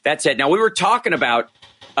you. That said, now we were talking about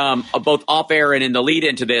both off air and in the lead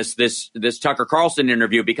into this Tucker Carlson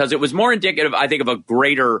interview, because it was more indicative, I think, of a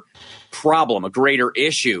greater problem, a greater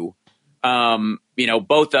issue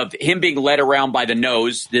both of him being led around by the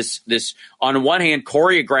nose, this on one hand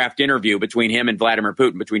choreographed interview between him and Vladimir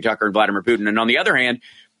Putin, between Tucker and Vladimir Putin, and on the other hand,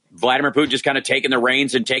 Vladimir Putin just kind of taking the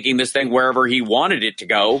reins and taking this thing wherever he wanted it to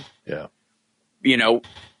go. Yeah.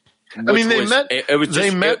 I mean, they met.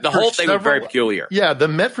 The whole thing was very peculiar. Yeah, they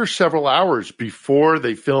met for several hours before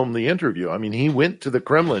they filmed the interview. I mean, he went to the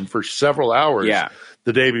Kremlin for several hours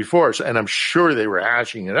the day before, and I'm sure they were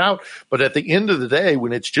hashing it out. But at the end of the day,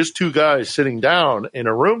 when it's just two guys sitting down in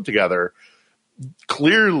a room together,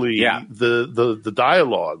 clearly the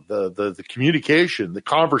dialogue, the communication, the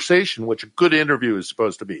conversation, which a good interview is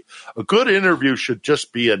supposed to be. A good interview should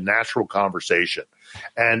just be a natural conversation.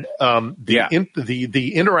 And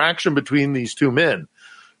the interaction between these two men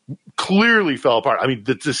clearly fell apart. I mean,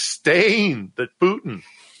 the disdain that Putin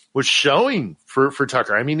was showing for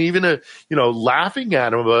Tucker. I mean, even laughing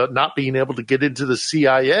at him about not being able to get into the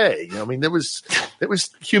CIA. I mean, it was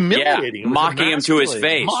humiliating. Mocking him to his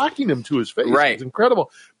face. Mocking him to his face. Right. It's incredible.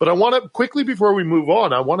 But I want to quickly, before we move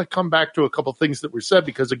on, I want to come back to a couple things that were said,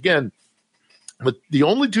 because again, but the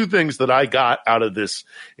only two things that I got out of this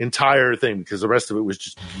entire thing, because the rest of it was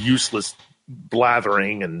just useless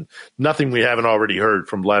blathering and nothing we haven't already heard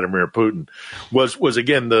from Vladimir Putin, was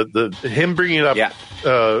again the him bringing up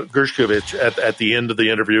Gershkovich at the end of the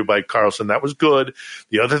interview by Carlson. That was good.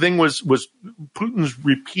 The other thing was Putin's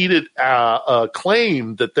repeated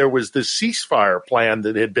claim that there was this ceasefire plan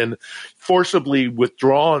that had been forcibly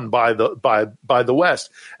withdrawn by the West.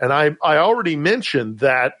 And I already mentioned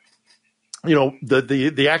that.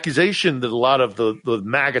 The accusation that a lot of the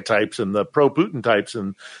MAGA types and the pro-Putin types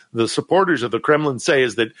and the supporters of the Kremlin say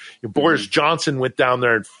is that Boris Johnson went down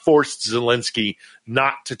there and forced Zelensky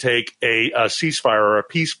not to take a ceasefire or a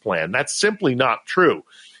peace plan. That's simply not true.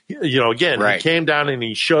 He came down and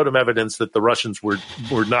he showed him evidence that the Russians were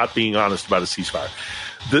not being honest about a ceasefire.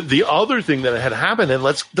 The other thing that had happened, and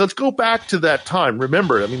let's go back to that time.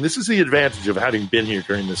 Remember, I mean, this is the advantage of having been here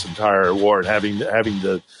during this entire war and having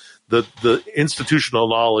the institutional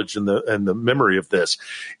knowledge and the memory of this,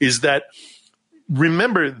 is that,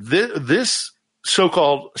 remember, this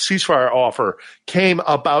so-called ceasefire offer came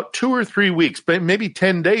about 2 or 3 weeks, maybe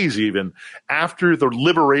 10 days even, after the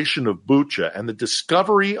liberation of Bucha and the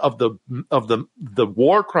discovery of the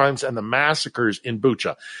war crimes and the massacres in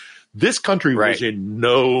Bucha. This country was in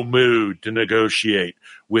no mood to negotiate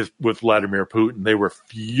with Vladimir Putin. They were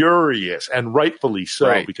furious, and rightfully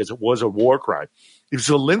so, because it was a war crime. If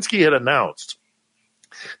Zelensky had announced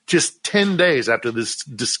just 10 days after this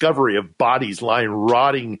discovery of bodies lying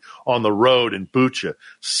rotting on the road in Bucha,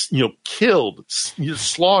 killed,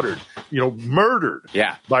 slaughtered, murdered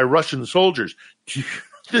by Russian soldiers,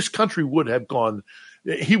 this country would have gone.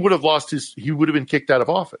 He would have he would have been kicked out of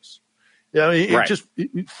office. I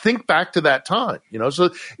mean, think back to that time,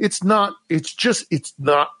 so it's not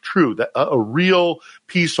true that a real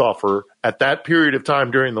peace offer at that period of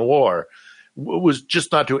time during the war was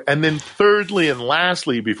just not true. And then thirdly and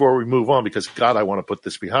lastly, before we move on, because God, I want to put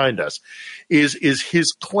this behind us, is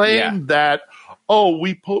his claim that,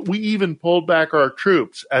 we even pulled back our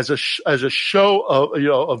troops as a show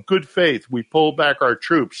of good faith. We pulled back our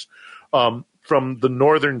troops from the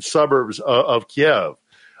northern suburbs of Kiev.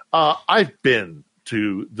 I've been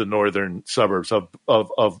to the northern suburbs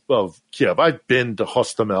of Kiev. I've been to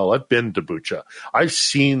Hostomel. I've been to Bucha. I've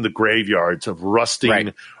seen the graveyards of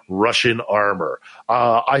rusting Russian armor.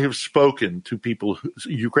 I have spoken to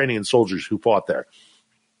Ukrainian soldiers who fought there.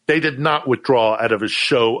 They did not withdraw out of a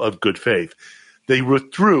show of good faith. They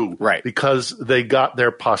withdrew because they got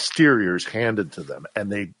their posteriors handed to them,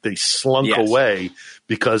 and they slunk away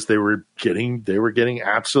because they were getting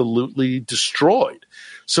absolutely destroyed.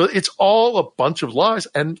 So it's all a bunch of lies,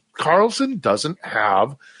 and Carlson doesn't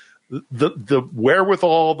have the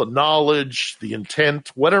wherewithal, the knowledge, the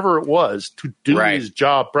intent, whatever it was, to do his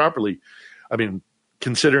job properly. I mean,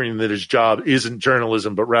 considering that his job isn't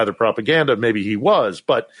journalism but rather propaganda, maybe he was,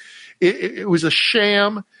 but it was a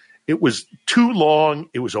sham. It was too long.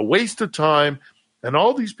 It was a waste of time. And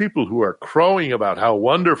all these people who are crowing about how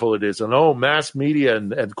wonderful it is, and mass media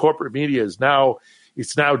and corporate media is now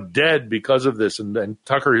dead because of this, and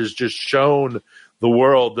Tucker has just shown the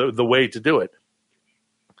world the way to do it.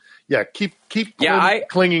 Yeah, keep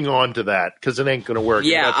clinging on to that, because it ain't going to work.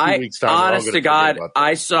 Yeah, honest to God,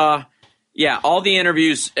 I saw all the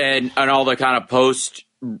interviews and all the kind of post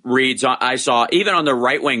reads I saw, even on the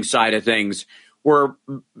right wing side of things, were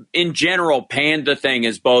in general panned the thing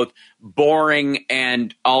as both boring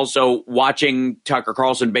and also watching Tucker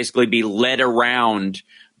Carlson basically be led around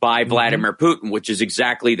by Vladimir Putin, which is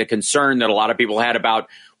exactly the concern that a lot of people had about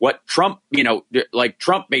what Trump, like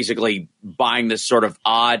Trump basically buying this sort of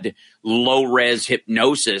odd low-res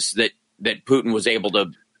hypnosis that Putin was able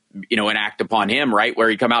to, enact upon him, right? Where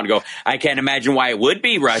he'd come out and go, I can't imagine why it would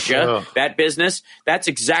be Russia, that business. That's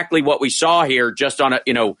exactly what we saw here, just on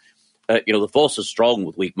the force is strong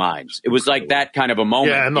with weak minds. It was like that kind of a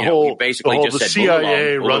moment. Yeah, and the whole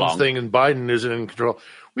CIA move runs along. thing and Biden isn't in control.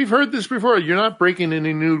 We've heard this before. You're not breaking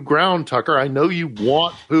any new ground, Tucker. I know you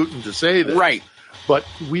want Putin to say this. Right. But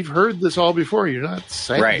we've heard this all before. You're not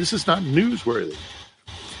saying this is not newsworthy.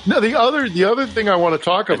 No, the other thing I want to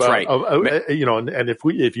talk about, and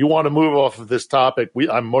if you want to move off of this topic,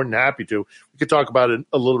 I'm more than happy to. We could talk about it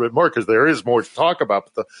a little bit more because there is more to talk about.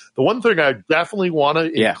 But the one thing I definitely want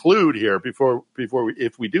to include here before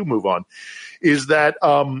if we do move on is that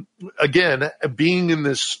again, being in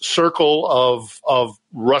this circle of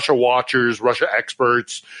Russia watchers, Russia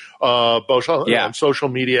experts, both on social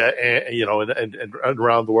media and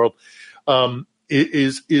around the world.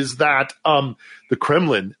 Is that the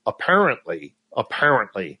Kremlin apparently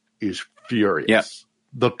is furious. Yep.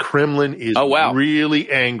 The Kremlin is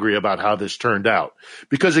really angry about how this turned out.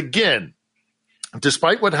 Because again,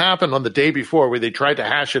 despite what happened on the day before where they tried to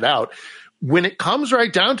hash it out, when it comes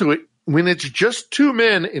right down to it, when it's just two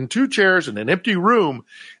men in two chairs in an empty room,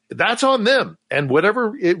 that's on them. And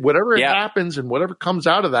whatever happens and whatever comes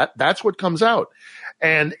out of that, that's what comes out.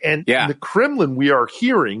 And in the Kremlin, we are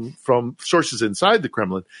hearing from sources inside the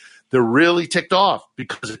Kremlin, they're really ticked off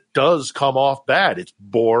because it does come off bad. It's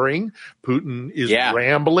boring. Putin is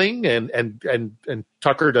rambling, and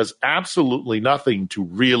Tucker does absolutely nothing to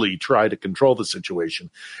really try to control the situation.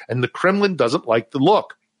 And the Kremlin doesn't like the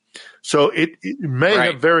look. So it may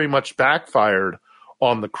have very much backfired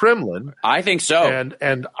on the Kremlin. I think so.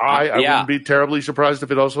 And I wouldn't be terribly surprised if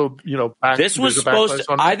it also, this was supposed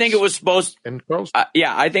to, I think it was supposed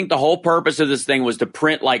I think the whole purpose of this thing was to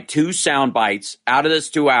print like 2 sound bites out of this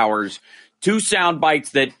 2 hours, 2 sound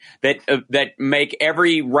bites that make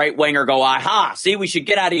every right winger go, aha, see, we should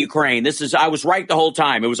get out of Ukraine. I was right the whole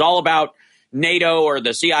time. It was all about NATO or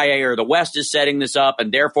the CIA or the West is setting this up,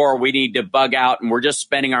 and therefore we need to bug out, and we're just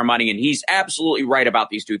spending our money. And he's absolutely right about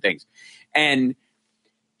these 2 things. And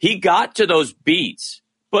he got to those beats,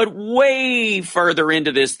 but way further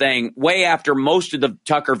into this thing, way after most of the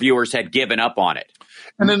Tucker viewers had given up on it.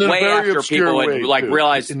 And in a way very after obscure people way, had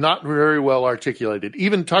realized, not very well articulated.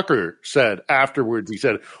 Even Tucker said afterwards, he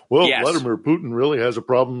said, well, Vladimir Putin really has a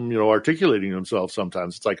problem, articulating himself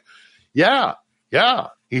sometimes. It's like,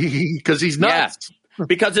 because he's nuts.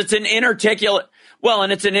 Because it's an inarticulate. Well,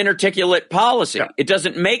 and it's an inarticulate policy. Yeah. It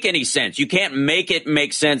doesn't make any sense. You can't make it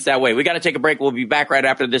make sense that way. We got to take a break. We'll be back right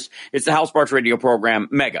after this. It's the Hal Sparks radio program,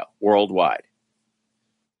 Mega Worldwide.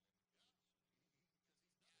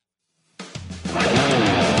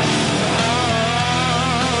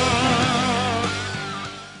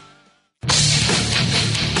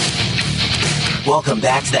 Welcome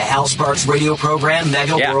back to the Hal Sparks radio program,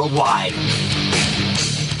 Mega Worldwide.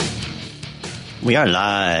 We are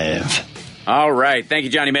live. All right, thank you,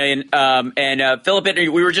 Johnny Million. And Philip, we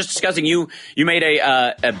were just discussing. You made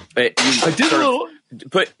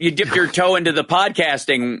you dipped your toe into the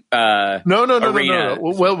podcasting. No.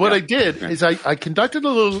 Well, what I did is I conducted a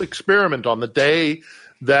little experiment on the day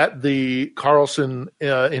that the Carlson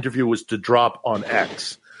interview was to drop on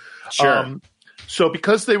X. Sure. So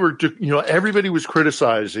because they were, everybody was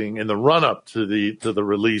criticizing in the run up to the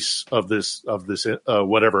release of this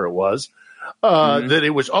whatever it was. That it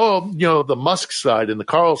was, the Musk side and the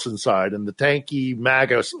Carlson side and the tanky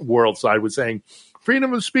MAGA world side was saying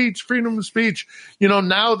freedom of speech.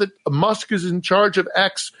 Now that Musk is in charge of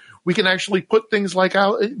X, we can actually put things like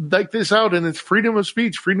this out, and it's freedom of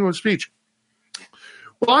speech.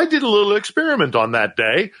 Well, I did a little experiment on that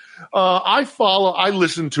day. I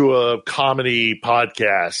listen to a comedy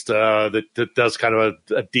podcast that does kind of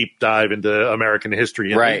a deep dive into American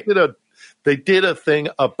history. And they did a thing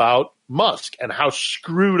about Musk and how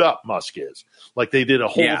screwed up Musk is. Like they did a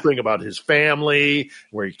whole thing about his family,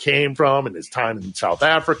 where he came from, and his time in South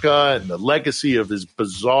Africa, and the legacy of his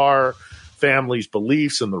bizarre family's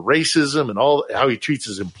beliefs and the racism and all how he treats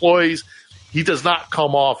his employees. He does not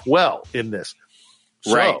come off well in this.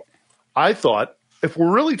 So I thought, if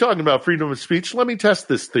we're really talking about freedom of speech, let me test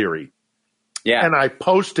this theory. Yeah. And I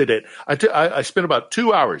posted it. I spent about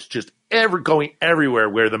 2 hours just going everywhere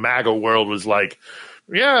where the MAGA world was like,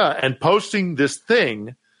 and posting this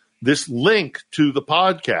link to the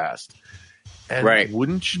podcast. And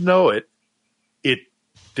wouldn't you know it, it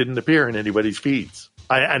didn't appear in anybody's feeds.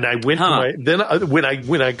 I went to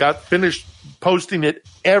when I got finished posting it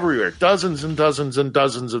everywhere, dozens and dozens and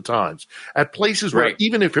dozens of times at places where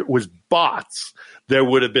even if it was bots, there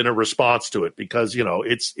would have been a response to it because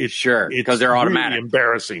it's because they're automatic. Really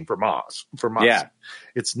embarrassing for Moss. Yeah,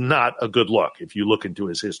 it's not a good look if you look into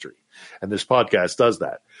his history, and this podcast does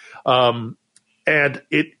that. And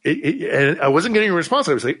and I wasn't getting a response.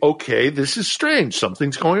 I was like, okay, this is strange.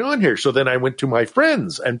 Something's going on here. So then I went to my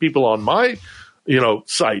friends and people on my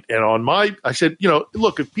site and on I said,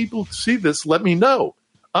 look, if people see this, let me know.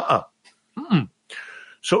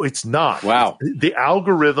 So it's not. Wow. The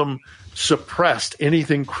algorithm suppressed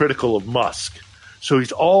anything critical of Musk. So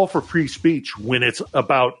he's all for free speech when it's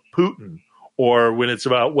about Putin or when it's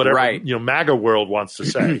about whatever, MAGA world wants to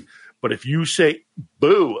say. But if you say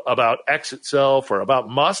boo about X itself or about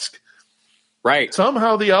Musk,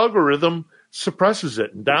 somehow the algorithm suppresses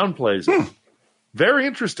it and downplays it. Very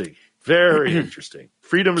interesting. Very interesting.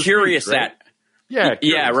 Freedom of curious speech, right? that.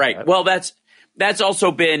 Yeah, right. That. Well, that's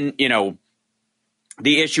also been,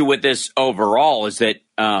 the issue with this overall is that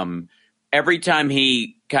every time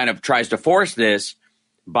he kind of tries to force this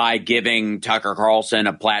by giving Tucker Carlson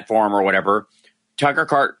a platform or whatever,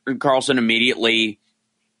 Tucker Carlson immediately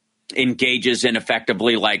engages in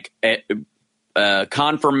effectively like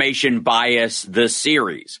confirmation bias, the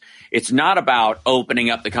series. It's not about opening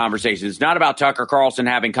up the conversation. It's not about Tucker Carlson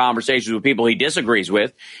having conversations with people he disagrees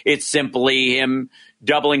with. It's simply him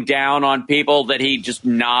doubling down on people that he just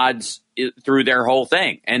nods through their whole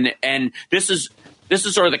thing. And this is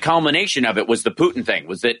sort of the culmination of it was the Putin thing,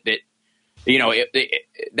 was that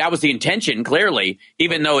that was the intention, clearly,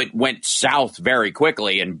 even though it went south very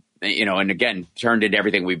quickly and again, turned into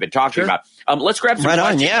everything we've been talking about. Let's grab some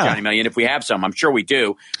questions, Johnny Million, if we have some. I'm sure we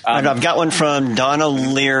do. I've got one from Donna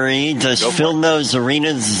Leary. Does Phil know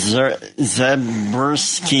Zarina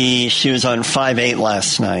Zabursky? She was on 5/8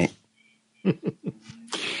 last night.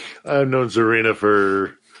 I've known Zarina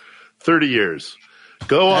for 30 years.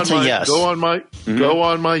 Go on my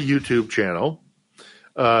YouTube channel.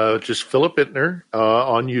 Just Philip Bittner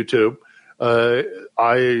on YouTube. I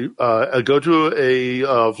go to a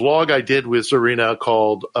vlog I did with Zarina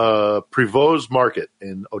called Privoz Market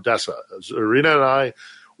in Odessa. Zarina and I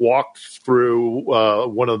walked through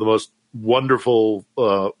one of the most wonderful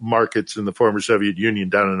markets in the former Soviet Union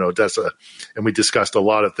down in Odessa, and we discussed a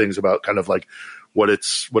lot of things about kind of like what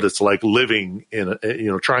it's like living in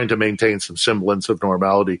trying to maintain some semblance of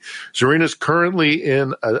normality. Zarina's currently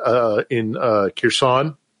in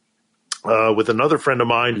Kherson. With another friend of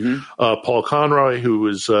mine, Paul Conroy, who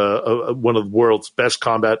is one of the world's best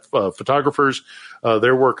combat photographers.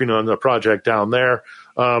 They're working on a project down there.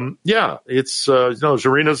 It's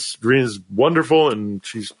Zarina's wonderful, and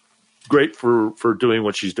she's great for doing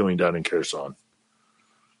what she's doing down in Kherson.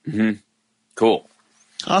 Cool.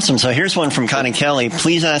 Awesome. So here's one from Connie Kelly.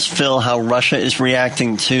 Please ask Phil how Russia is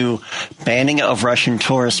reacting to banning of Russian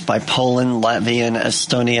tourists by Poland, Latvia,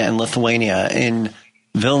 Estonia, and Lithuania. In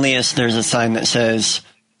Vilnius, there's a sign that says,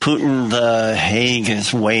 Putin, the Hague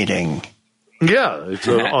is waiting. Yeah, it's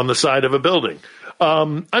on the side of a building.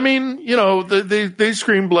 They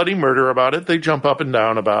scream bloody murder about it. They jump up and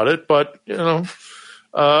down about it. But, the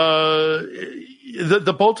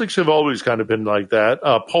Baltics have always kind of been like that.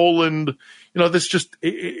 Poland, this just,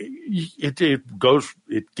 it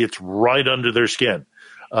gets right under their skin.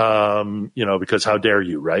 Because how dare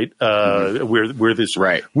you, right? We're this,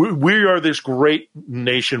 right. We are this great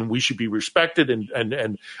nation. We should be respected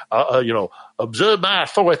and observe my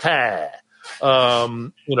authority.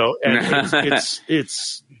 And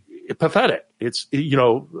it's pathetic. It's,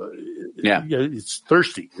 it's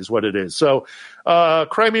thirsty is what it is. So,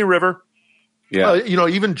 Crimea River,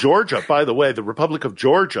 even Georgia, by the way, the Republic of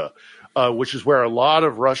Georgia, which is where a lot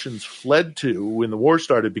of Russians fled to when the war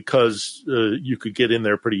started because you could get in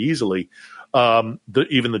there pretty easily.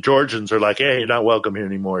 Even the Georgians are like, "Hey, you're not welcome here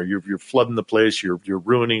anymore. You're flooding the place. You're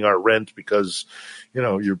ruining our rent because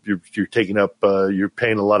you're taking up. You're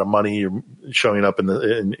paying a lot of money. You're showing up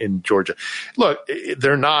in Georgia. Look,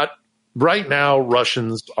 they're not right now.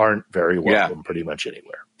 Russians aren't very welcome pretty much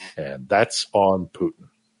anywhere, and that's on Putin.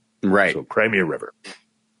 Right. So Crimea River.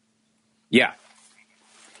 Yeah.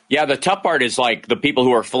 Yeah, the tough part is like the people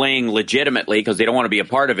who are fleeing legitimately because they don't want to be a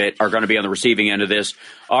part of it are going to be on the receiving end of this,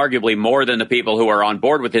 arguably more than the people who are on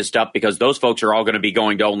board with his stuff because those folks are all going to be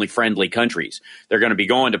going to only friendly countries. They're going to be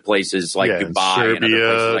going to places like Dubai Serbia, and other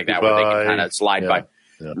places like that where they can kind of slide by.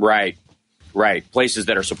 Yeah. Right. Places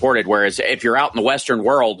that are supported. Whereas if you're out in the Western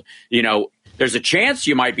world, there's a chance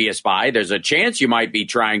you might be a spy. There's a chance you might be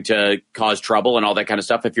trying to cause trouble and all that kind of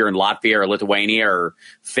stuff if you're in Latvia or Lithuania or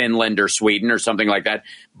Finland or Sweden or something like that.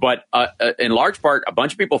 But in large part, a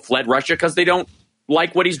bunch of people fled Russia because they don't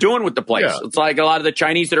like what he's doing with the place. Yeah. It's like a lot of the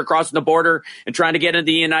Chinese that are crossing the border and trying to get into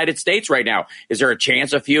the United States right now. Is there a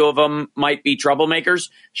chance a few of them might be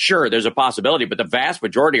troublemakers? Sure, there's a possibility, but the vast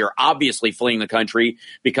majority are obviously fleeing the country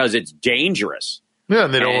because it's dangerous. Yeah,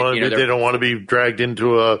 and they don't want to. They don't want to be dragged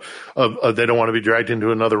into they don't want to be dragged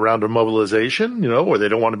into another round of mobilization, or they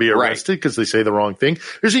don't want to be arrested because they say the wrong thing.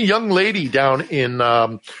 There's a young lady down in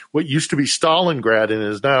what used to be Stalingrad and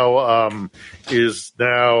is now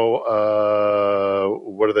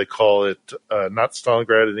what do they call it? Not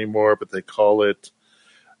Stalingrad anymore, but they call it.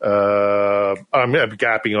 I'm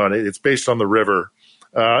gapping on it. It's based on the river.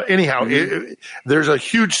 Anyhow, there's a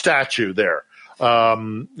huge statue there.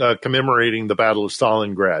 Commemorating the Battle of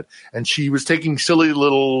Stalingrad, and she was taking silly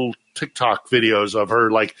little TikTok videos of her,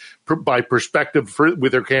 like by perspective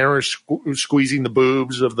with her camera, squeezing the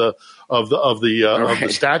boobs of the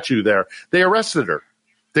statue. There, they arrested her.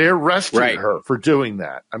 They arrested her for doing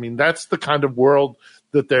that. I mean, that's the kind of world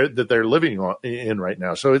that they're living in right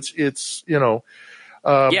now. So it's that's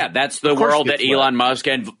the world that Elon Musk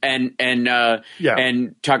and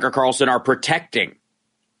Tucker Carlson are protecting.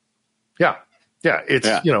 Yeah. Yeah, it's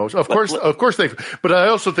of course but I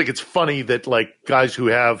also think it's funny that like guys who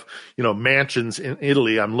have mansions in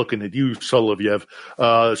Italy, I'm looking at you, Solovyev,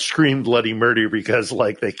 scream bloody murder because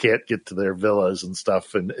like they can't get to their villas and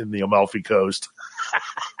stuff in the Amalfi Coast.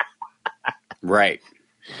 Right.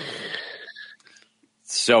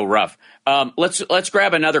 So rough. Let's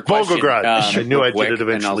grab another question. Volgograd. I knew I did it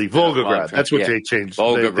eventually. Volgograd. That's what they changed.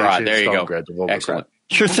 Volgograd. There you go. Excellent.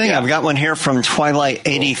 Sure thing. I've got one here from Twilight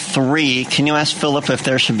 83. Can you ask Philip if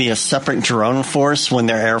there should be a separate drone force when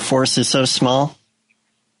their air force is so small?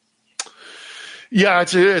 Yeah,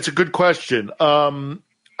 it's a good question.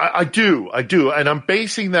 I do, and I'm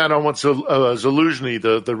basing that on what Zaluzhny,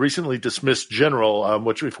 the recently dismissed general,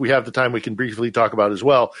 which if we have the time we can briefly talk about as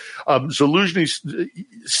well. Zaluzhny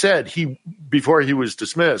said before he was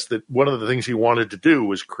dismissed that one of the things he wanted to do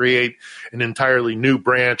was create an entirely new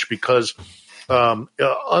branch because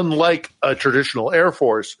unlike a traditional Air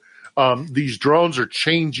Force, these drones are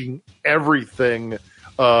changing everything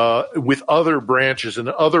with other branches and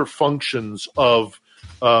other functions of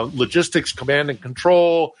logistics, command and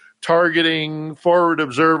control, targeting, forward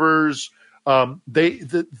observers.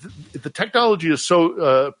 The technology is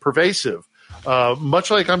so pervasive,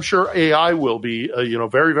 much like I'm sure AI will be,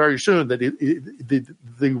 very, very soon, that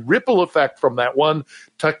the ripple effect from that one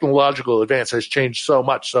technological advance has changed so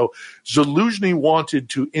much. So Zaluzhny wanted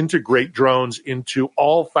to integrate drones into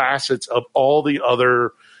all facets of all the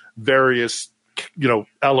other various,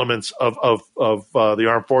 elements of the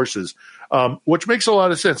armed forces. Which makes a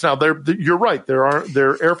lot of sense. Now, you're right.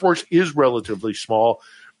 Their Air Force is relatively small,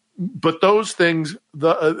 but those things,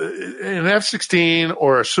 an F-16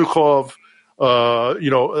 or a Sukhov,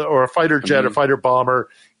 or a fighter jet, or fighter bomber,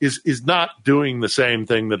 is not doing the same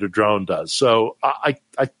thing that a drone does. So I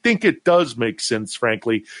think it does make sense,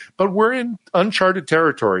 frankly. But we're in uncharted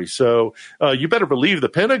territory. So you better believe the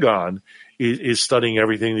Pentagon is studying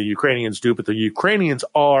everything the Ukrainians do, but the Ukrainians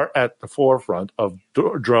are at the forefront of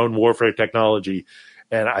drone warfare technology.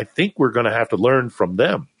 And I think we're going to have to learn from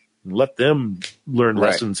them, let them learn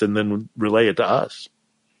lessons and then relay it to us.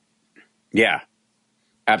 Yeah,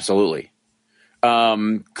 absolutely.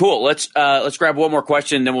 Cool. Let's grab one more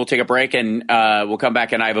question, then we'll take a break and we'll come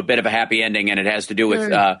back. And I have a bit of a happy ending, and it has to do with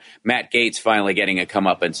Matt Gaetz finally getting a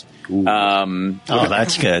comeuppance.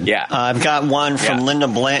 That's good. Yeah. I've got one from Linda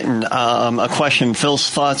Blanton. A question: Phil's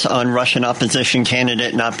thoughts on Russian opposition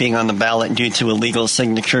candidate not being on the ballot due to illegal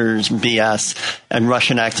signatures BS, and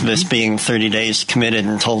Russian activists being 30 days committed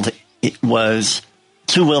and told it was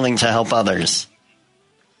too willing to help others.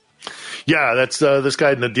 Yeah, that's this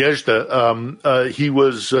guy Nadezhda. He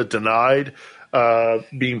was denied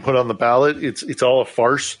being put on the ballot. It's all a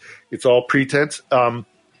farce. It's all pretense. There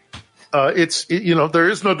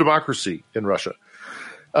is no democracy in Russia,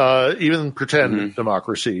 even pretend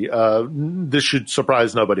democracy. This should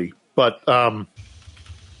surprise nobody. But I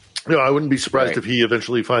wouldn't be surprised if he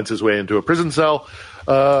eventually finds his way into a prison cell.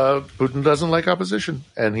 Putin doesn't like opposition,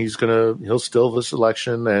 and he'll steal this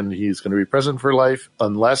election, and he's going to be president for life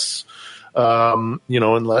unless he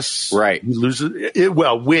loses it.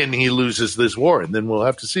 Well, when he loses this war, and then we'll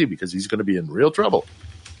have to see, because he's going to be in real trouble.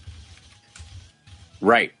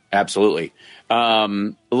 Right. Absolutely.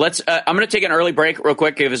 I'm going to take an early break real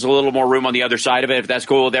quick. Give us a little more room on the other side of it, if that's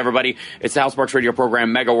cool with everybody. It's the Hal Sparks radio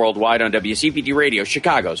program, Mega Worldwide, on WCPT Radio,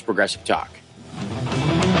 Chicago's Progressive Talk.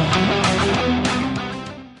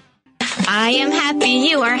 I am happy,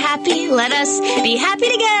 you are happy. Let us be happy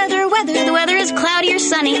together, whether the weather is cloudy or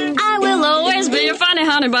sunny. I will always be your funny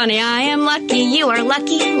honey bunny. I am lucky, you are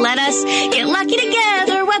lucky. Let us get lucky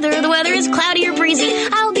together, whether the weather is cloudy or breezy.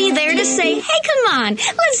 I'll be there to say, hey, come on,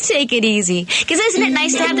 let's take it easy. 'Cause isn't it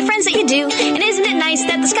nice to have the friends that you do? And isn't it nice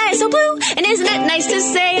that the sky is so blue? And isn't it nice to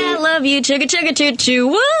say I love you, chugga chugga choo choo,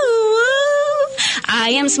 woo woo.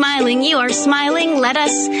 I am smiling, you are smiling. Let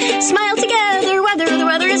us smile together, whether the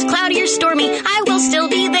weather is cloudy or stormy. I will still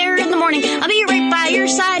be there in the morning. I'll be right by your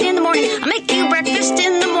side in the morning. I'll make you breakfast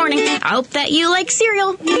in the morning. I hope that you like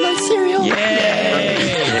cereal. You like cereal?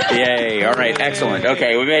 Yay! Yay! All right, excellent.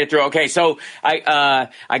 Okay, we made it through. Okay, so I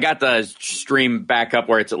got the stream back up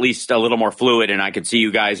where it's at least a little more fluid, and I can see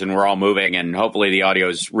you guys, and we're all moving, and hopefully the audio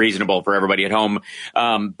is reasonable for everybody at home.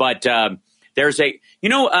 But there's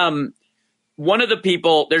one of the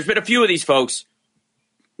people. There's been a few of these folks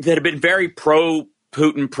that have been very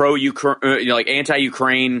pro-Putin, pro-Ukraine, like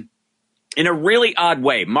anti-Ukraine, in a really odd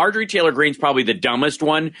way. Marjorie Taylor Greene's probably the dumbest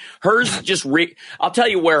one. Hers just I'll tell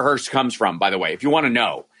you where hers comes from, by the way, if you want to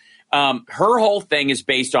know. Her whole thing is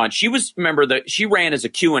based on, she ran as a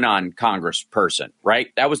QAnon congressperson,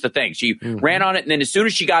 right? That was the thing. She ran on it, and then as soon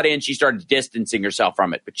as she got in, she started distancing herself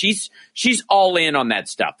from it. But she's all in on that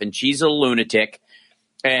stuff, and she's a lunatic.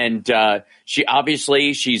 And she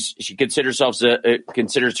obviously she considers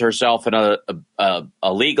herself a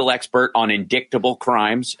legal expert on indictable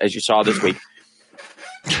crimes, as you saw this week.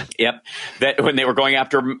 Yep, that when they were going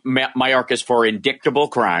after Mayorkas for indictable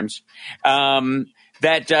crimes.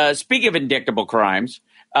 Speaking of indictable crimes,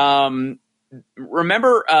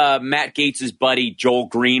 remember Matt Gaetz's buddy Joel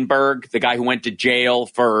Greenberg, the guy who went to jail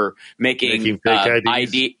for making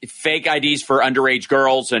fake IDs for underage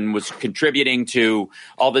girls and was contributing to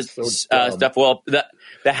all this stuff. Well,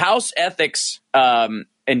 the House ethics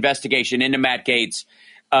investigation into Matt Gaetz,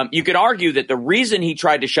 you could argue that the reason he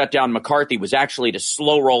tried to shut down McCarthy was actually to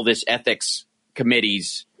slow roll this ethics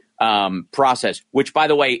committee's process, which, by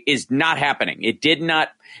the way, is not happening. It did not.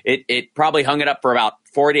 It probably hung it up for about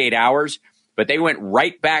 48 hours. But they went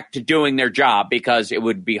right back to doing their job because it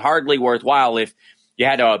would be hardly worthwhile if you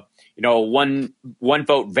had a one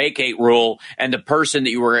vote vacate rule and the person that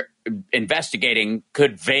you were investigating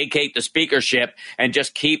could vacate the speakership and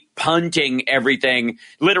just keep punting everything,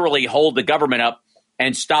 literally hold the government up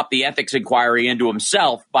and stop the ethics inquiry into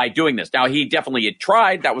himself by doing this. Now, he definitely had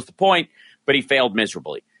tried. That was the point, but he failed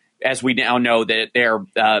miserably. As we now know that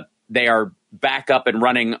they are back up and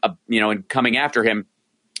running, and coming after him.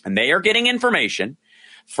 And they are getting information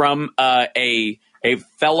from a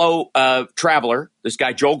fellow traveler, this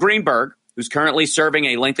guy Joel Greenberg, who's currently serving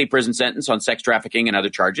a lengthy prison sentence on sex trafficking and other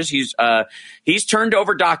charges. He's turned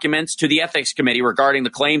over documents to the ethics committee regarding the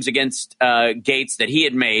claims against Gaetz that he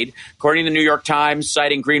had made. According to the New York Times,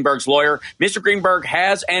 citing Greenberg's lawyer, Mr. Greenberg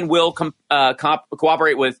has and will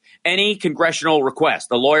cooperate with any congressional request.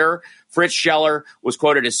 The lawyer, Fritz Scheller, was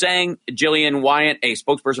quoted as saying, Jillian Wyatt, a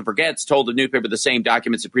spokesperson for Gaetz, told the newspaper the same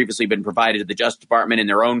documents had previously been provided to the Justice Department in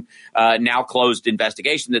their own now closed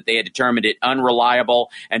investigation, that they had determined it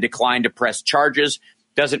unreliable and declined to press charges.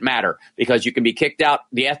 Doesn't matter, because you can be kicked out.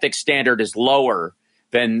 The ethics standard is lower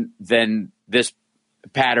than this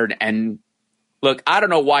pattern. And look, I don't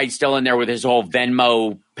know why he's still in there with his whole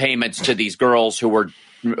Venmo payments to these girls who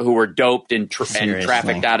were doped and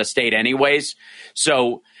trafficked out of state anyways.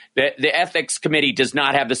 So the ethics committee does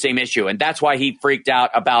not have the same issue. And that's why he freaked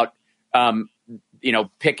out about,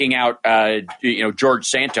 picking out, George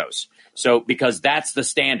Santos. So because that's the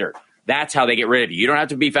standard. That's how they get rid of you. You don't have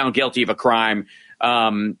to be found guilty of a crime.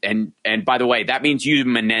 And by the way, that means you,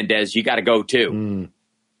 Menendez, you got to go too.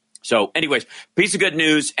 So anyways, piece of good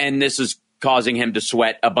news. And this is causing him to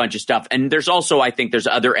sweat a bunch of stuff. And there's also, I think there's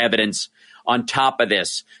other evidence on top of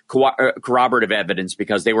this, corroborative evidence,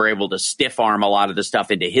 because they were able to stiff arm a lot of the stuff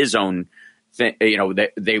into his own thing.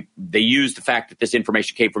 They used the fact that this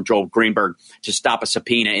information came from Joel Greenberg to stop a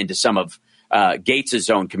subpoena into some of Gaetz's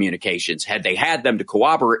own communications. Had they had them to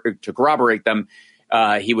corroborate them,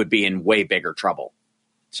 he would be in way bigger trouble.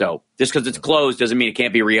 So just because it's closed doesn't mean it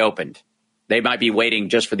can't be reopened. They might be waiting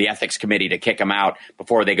just for the ethics committee to kick him out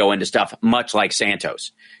before they go into stuff, much like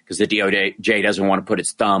Santos, because the DOJ doesn't want to put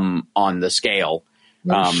its thumb on the scale.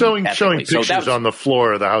 Showing pictures on the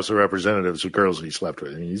floor of the House of Representatives of girls he slept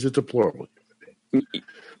with. I mean, he's a deplorable.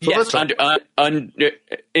 Yes,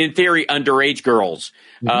 in theory, underage girls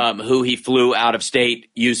who he flew out of state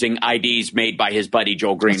using IDs made by his buddy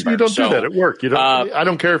Joel Greenberg. You don't do that at work. You don't. I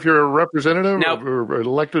don't care if you're a representative or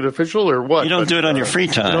elected official or what. You don't do it on your free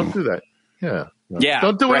time. You don't do that. Yeah. Yeah.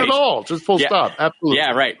 Don't do it at all. Just full stop. Absolutely.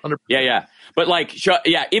 Yeah, right. 100%. Yeah. But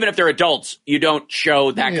even if they're adults, you don't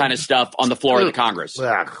show that kind of stuff on the floor of the Congress.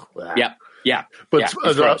 Yeah.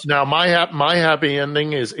 But now my happy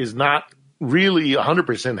ending is not really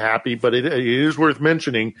 100% happy, but it is worth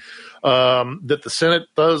mentioning that the Senate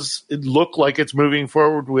does look like it's moving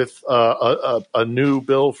forward with a new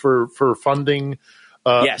bill for funding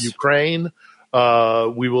Ukraine.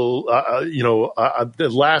 We will, the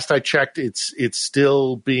last I checked, it's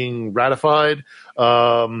still being ratified.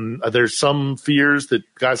 There's some fears that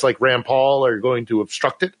guys like Rand Paul are going to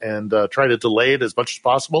obstruct it and try to delay it as much as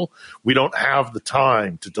possible. We don't have the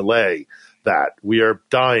time to delay that. We are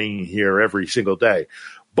dying here every single day.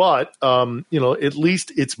 But, at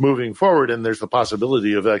least it's moving forward, and there's the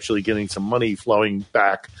possibility of actually getting some money flowing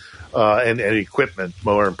back and equipment,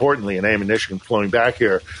 more importantly, and ammunition flowing back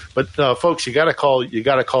here. But, folks, you got to call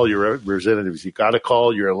your representatives. You got to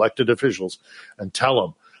call your elected officials and tell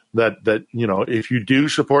them that if you do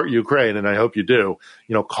support Ukraine, and I hope you do,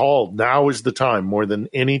 call. Now is the time, more than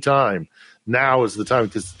any time. Now is the time,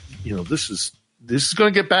 because this is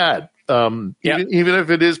going to get bad. Even if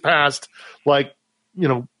it is passed,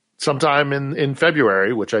 sometime in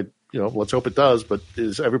February, which let's hope it does, but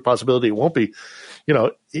there's every possibility it won't be.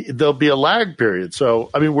 There'll be a lag period. So,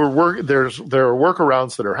 I mean, there are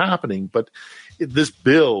workarounds that are happening, but this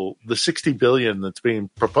bill, the $60 billion that's being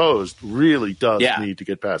proposed, really does need to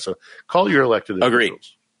get passed. So, call your elected officials. Agreed.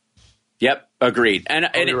 Yep, agreed.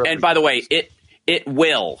 And by the way, it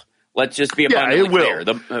will. Let's just be abundantly clear.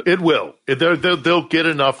 It will. They'll get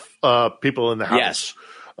enough people in the House. Yes.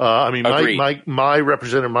 My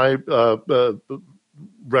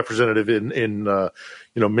representative in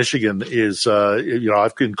Michigan is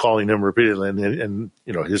I've been calling him repeatedly, and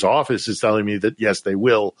his office is telling me that yes, they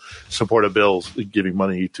will support a bill giving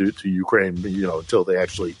money to Ukraine until they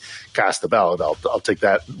actually cast the ballot. I'll take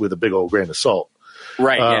that with a big old grain of salt.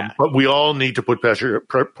 Right. But we all need to put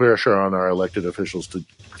pressure on our elected officials to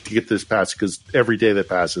get this passed, because every day that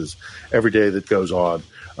passes, every day that goes on,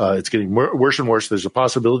 it's getting worse and worse. There's a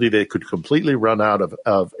possibility they could completely run out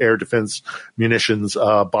of air defense munitions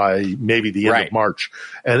by maybe the end of March,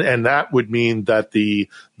 and that would mean that the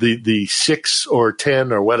 6 or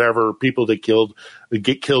 10 or whatever people that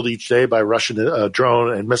get killed each day by Russian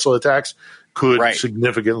drone and missile attacks could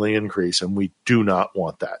significantly increase, and we do not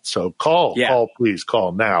want that. So please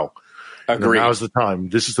call now. Agreed. Now's the time.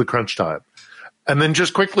 This is the crunch time. And then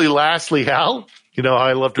just quickly, lastly, Hal,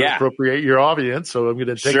 I love to appropriate your audience, so I'm going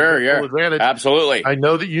to take full advantage. Absolutely. I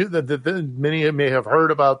know that many may have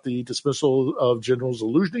heard about the dismissal of General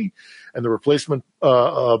Zaluzhny and the replacement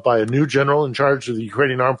by a new general in charge of the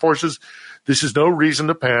Ukrainian armed forces. This is no reason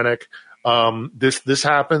to panic. This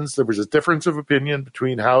happens. There was a difference of opinion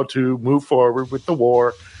between how to move forward with the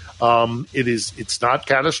war. It's not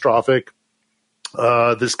catastrophic.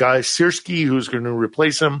 This guy Syrski, who's going to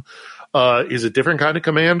replace him, is a different kind of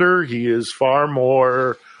commander. He is far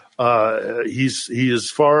more. He's a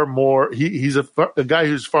guy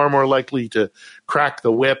who's far more likely to crack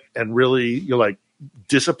the whip and really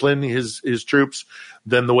discipline his troops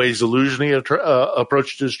than the way Zaluzhny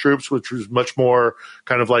approached his troops, which was much more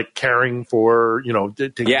kind of like caring for,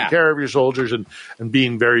 taking care of your soldiers and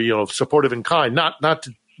being very, supportive and kind, not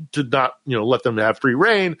to not, let them have free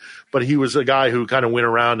reign, but he was a guy who kind of went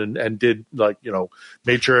around and did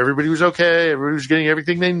made sure everybody was okay. Everybody was getting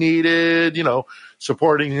everything they needed,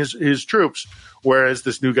 supporting his troops. Whereas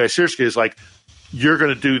this new guy, Syrski, is like, you're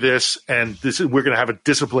going to do this, and we're going to have a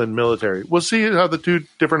disciplined military. We'll see how the two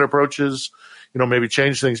different approaches, maybe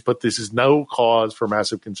change things, but this is no cause for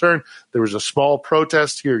massive concern. There was a small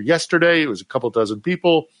protest here yesterday. It was a couple dozen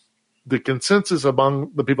people. The consensus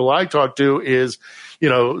among the people I talked to is,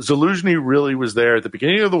 Zaluzhny really was there at the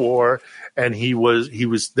beginning of the war, and he was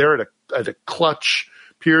there at a clutch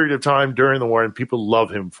period of time during the war, and people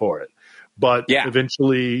love him for it. But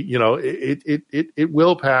eventually, it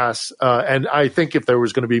will pass. And I think if there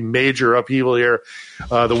was going to be major upheaval here,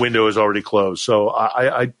 the window is already closed. So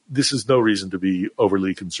this is no reason to be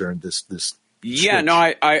overly concerned. I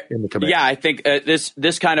think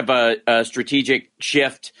this kind of a strategic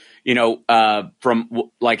shift,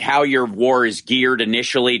 from like how your war is geared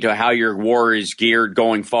initially to how your war is geared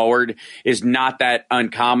going forward is not that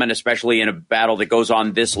uncommon, especially in a battle that goes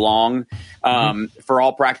on this long. For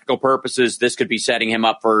all practical purposes, this could be setting him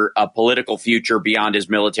up for a political future beyond his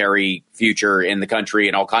military future in the country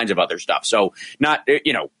and all kinds of other stuff. So not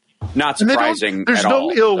surprising. There's at no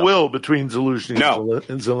all. ill will between Zaluzhny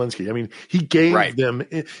and Zelensky. I mean,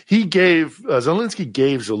 Zelensky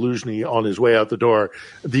gave Zaluzhny on his way out the door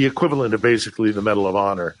the equivalent of basically the Medal of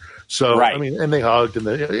Honor. So, I mean, and they hugged, and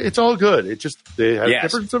it's all good. It just, they had a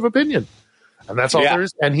difference of opinion. And that's all there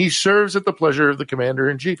is. And he serves at the pleasure of the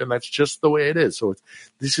commander-in-chief, and that's just the way it is. So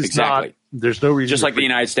this is not – there's no reason. Just like the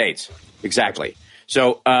United States. Exactly.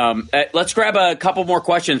 So let's grab a couple more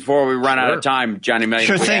questions before we run out of time, Johnny Million.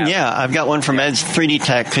 Sure thing, I've got one from Ed's 3D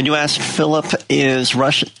Tech. Could you ask Philip, does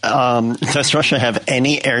Russia have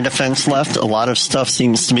any air defense left? A lot of stuff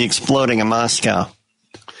seems to be exploding in Moscow.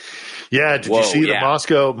 Yeah, did you see the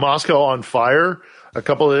Moscow on fire a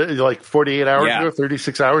couple of 48 hours ago,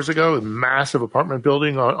 36 hours ago? A massive apartment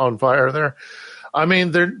building on fire there. I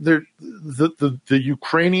mean, the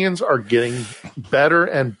Ukrainians are getting better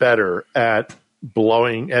and better at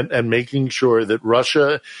blowing and making sure that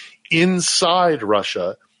Russia, inside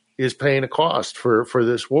Russia, is paying a cost for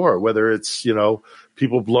this war, whether it's,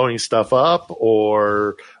 people blowing stuff up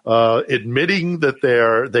or admitting that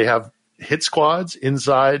they have hit squads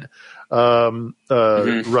inside Russia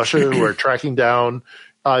who are tracking down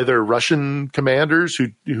either Russian commanders who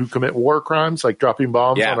commit war crimes, like dropping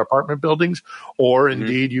bombs on apartment buildings, or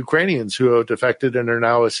indeed Ukrainians who have defected and are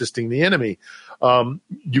now assisting the enemy.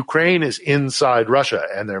 Ukraine is inside Russia,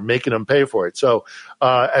 and they're making them pay for it. So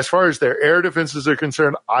as far as their air defenses are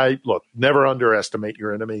concerned, never underestimate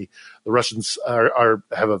your enemy. The Russians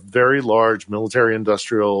have a very large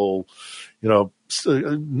military-industrial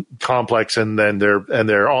complex, and then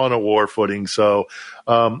they're on a war footing. So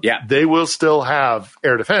they will still have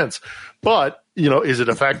air defense. But, is it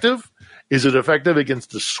effective? Is it effective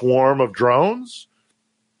against a swarm of drones?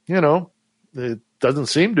 It doesn't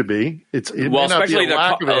seem to be. Especially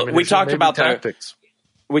we talked about tactics.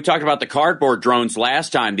 We talked about the cardboard drones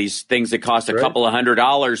last time, these things that cost a couple of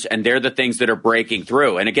 $100, and they're the things that are breaking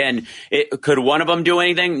through. And again, could one of them do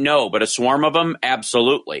anything? No, but a swarm of them,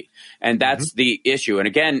 absolutely. And that's the issue. And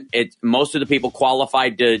again, most of the people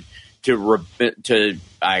qualified to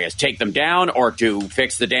I guess take them down or to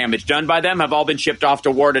fix the damage done by them have all been shipped off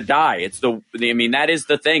to war to die. That is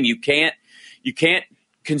the thing. You can't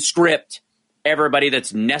conscript everybody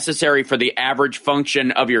that's necessary for the average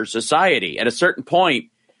function of your society. At a certain point,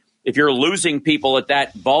 if you're losing people at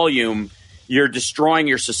that volume, you're destroying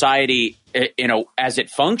your society, as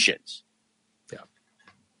it functions. Yeah.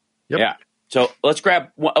 Yep. Yeah. So let's grab.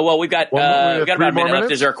 Well, we've got about a minute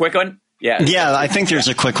left. Is there a quick one? Yeah. Yeah, I think there's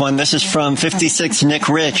a quick one. This is from 56 Nick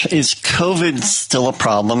Rich. Is COVID still a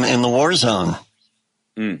problem in the war zone?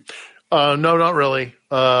 No, not really.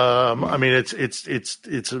 It's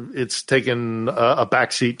taken a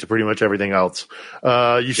backseat to pretty much everything else.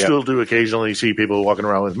 You still do occasionally see people walking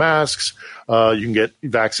around with masks. You can get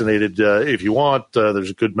vaccinated if you want.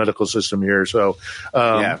 There's a good medical system here. So,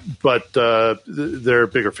 but they're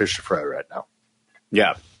bigger fish to fry right now.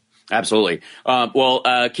 Yeah. Absolutely.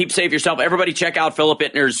 Keep safe yourself. Everybody check out Philip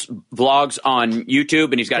Ittner's vlogs on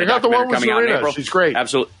YouTube, and he's got a documentary coming out in April. She's great.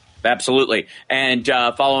 Absolutely. And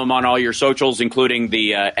follow him on all your socials, including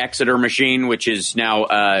the Exeter machine, which is now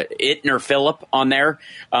Ittner Philip on there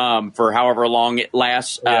for however long it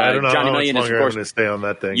lasts. I don't know Johnny how Million much is, of longer course, I'm going to stay on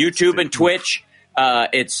that thing. YouTube and Twitch.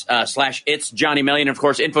 It's /it's Johnny Million. Of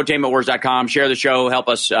course, infotainmentwars.com. Share the show, help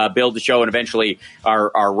us build the show, and eventually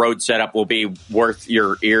our road setup will be worth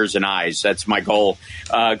your ears and eyes. That's my goal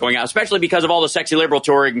going out, especially because of all the Sexy Liberal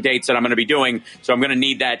touring dates that I'm going to be doing. So I'm going to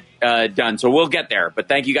need that done. So we'll get there. But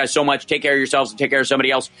thank you guys so much. Take care of yourselves and take care of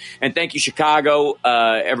somebody else. And thank you, Chicago.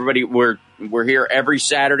 Everybody, we're here every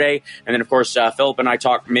Saturday. And then, of course, Philip and I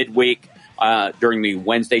talk midweek during the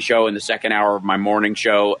Wednesday show and the second hour of my morning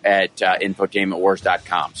show at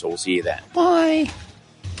infotainmentwars.com. So we'll see you then. Bye.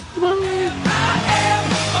 Bye.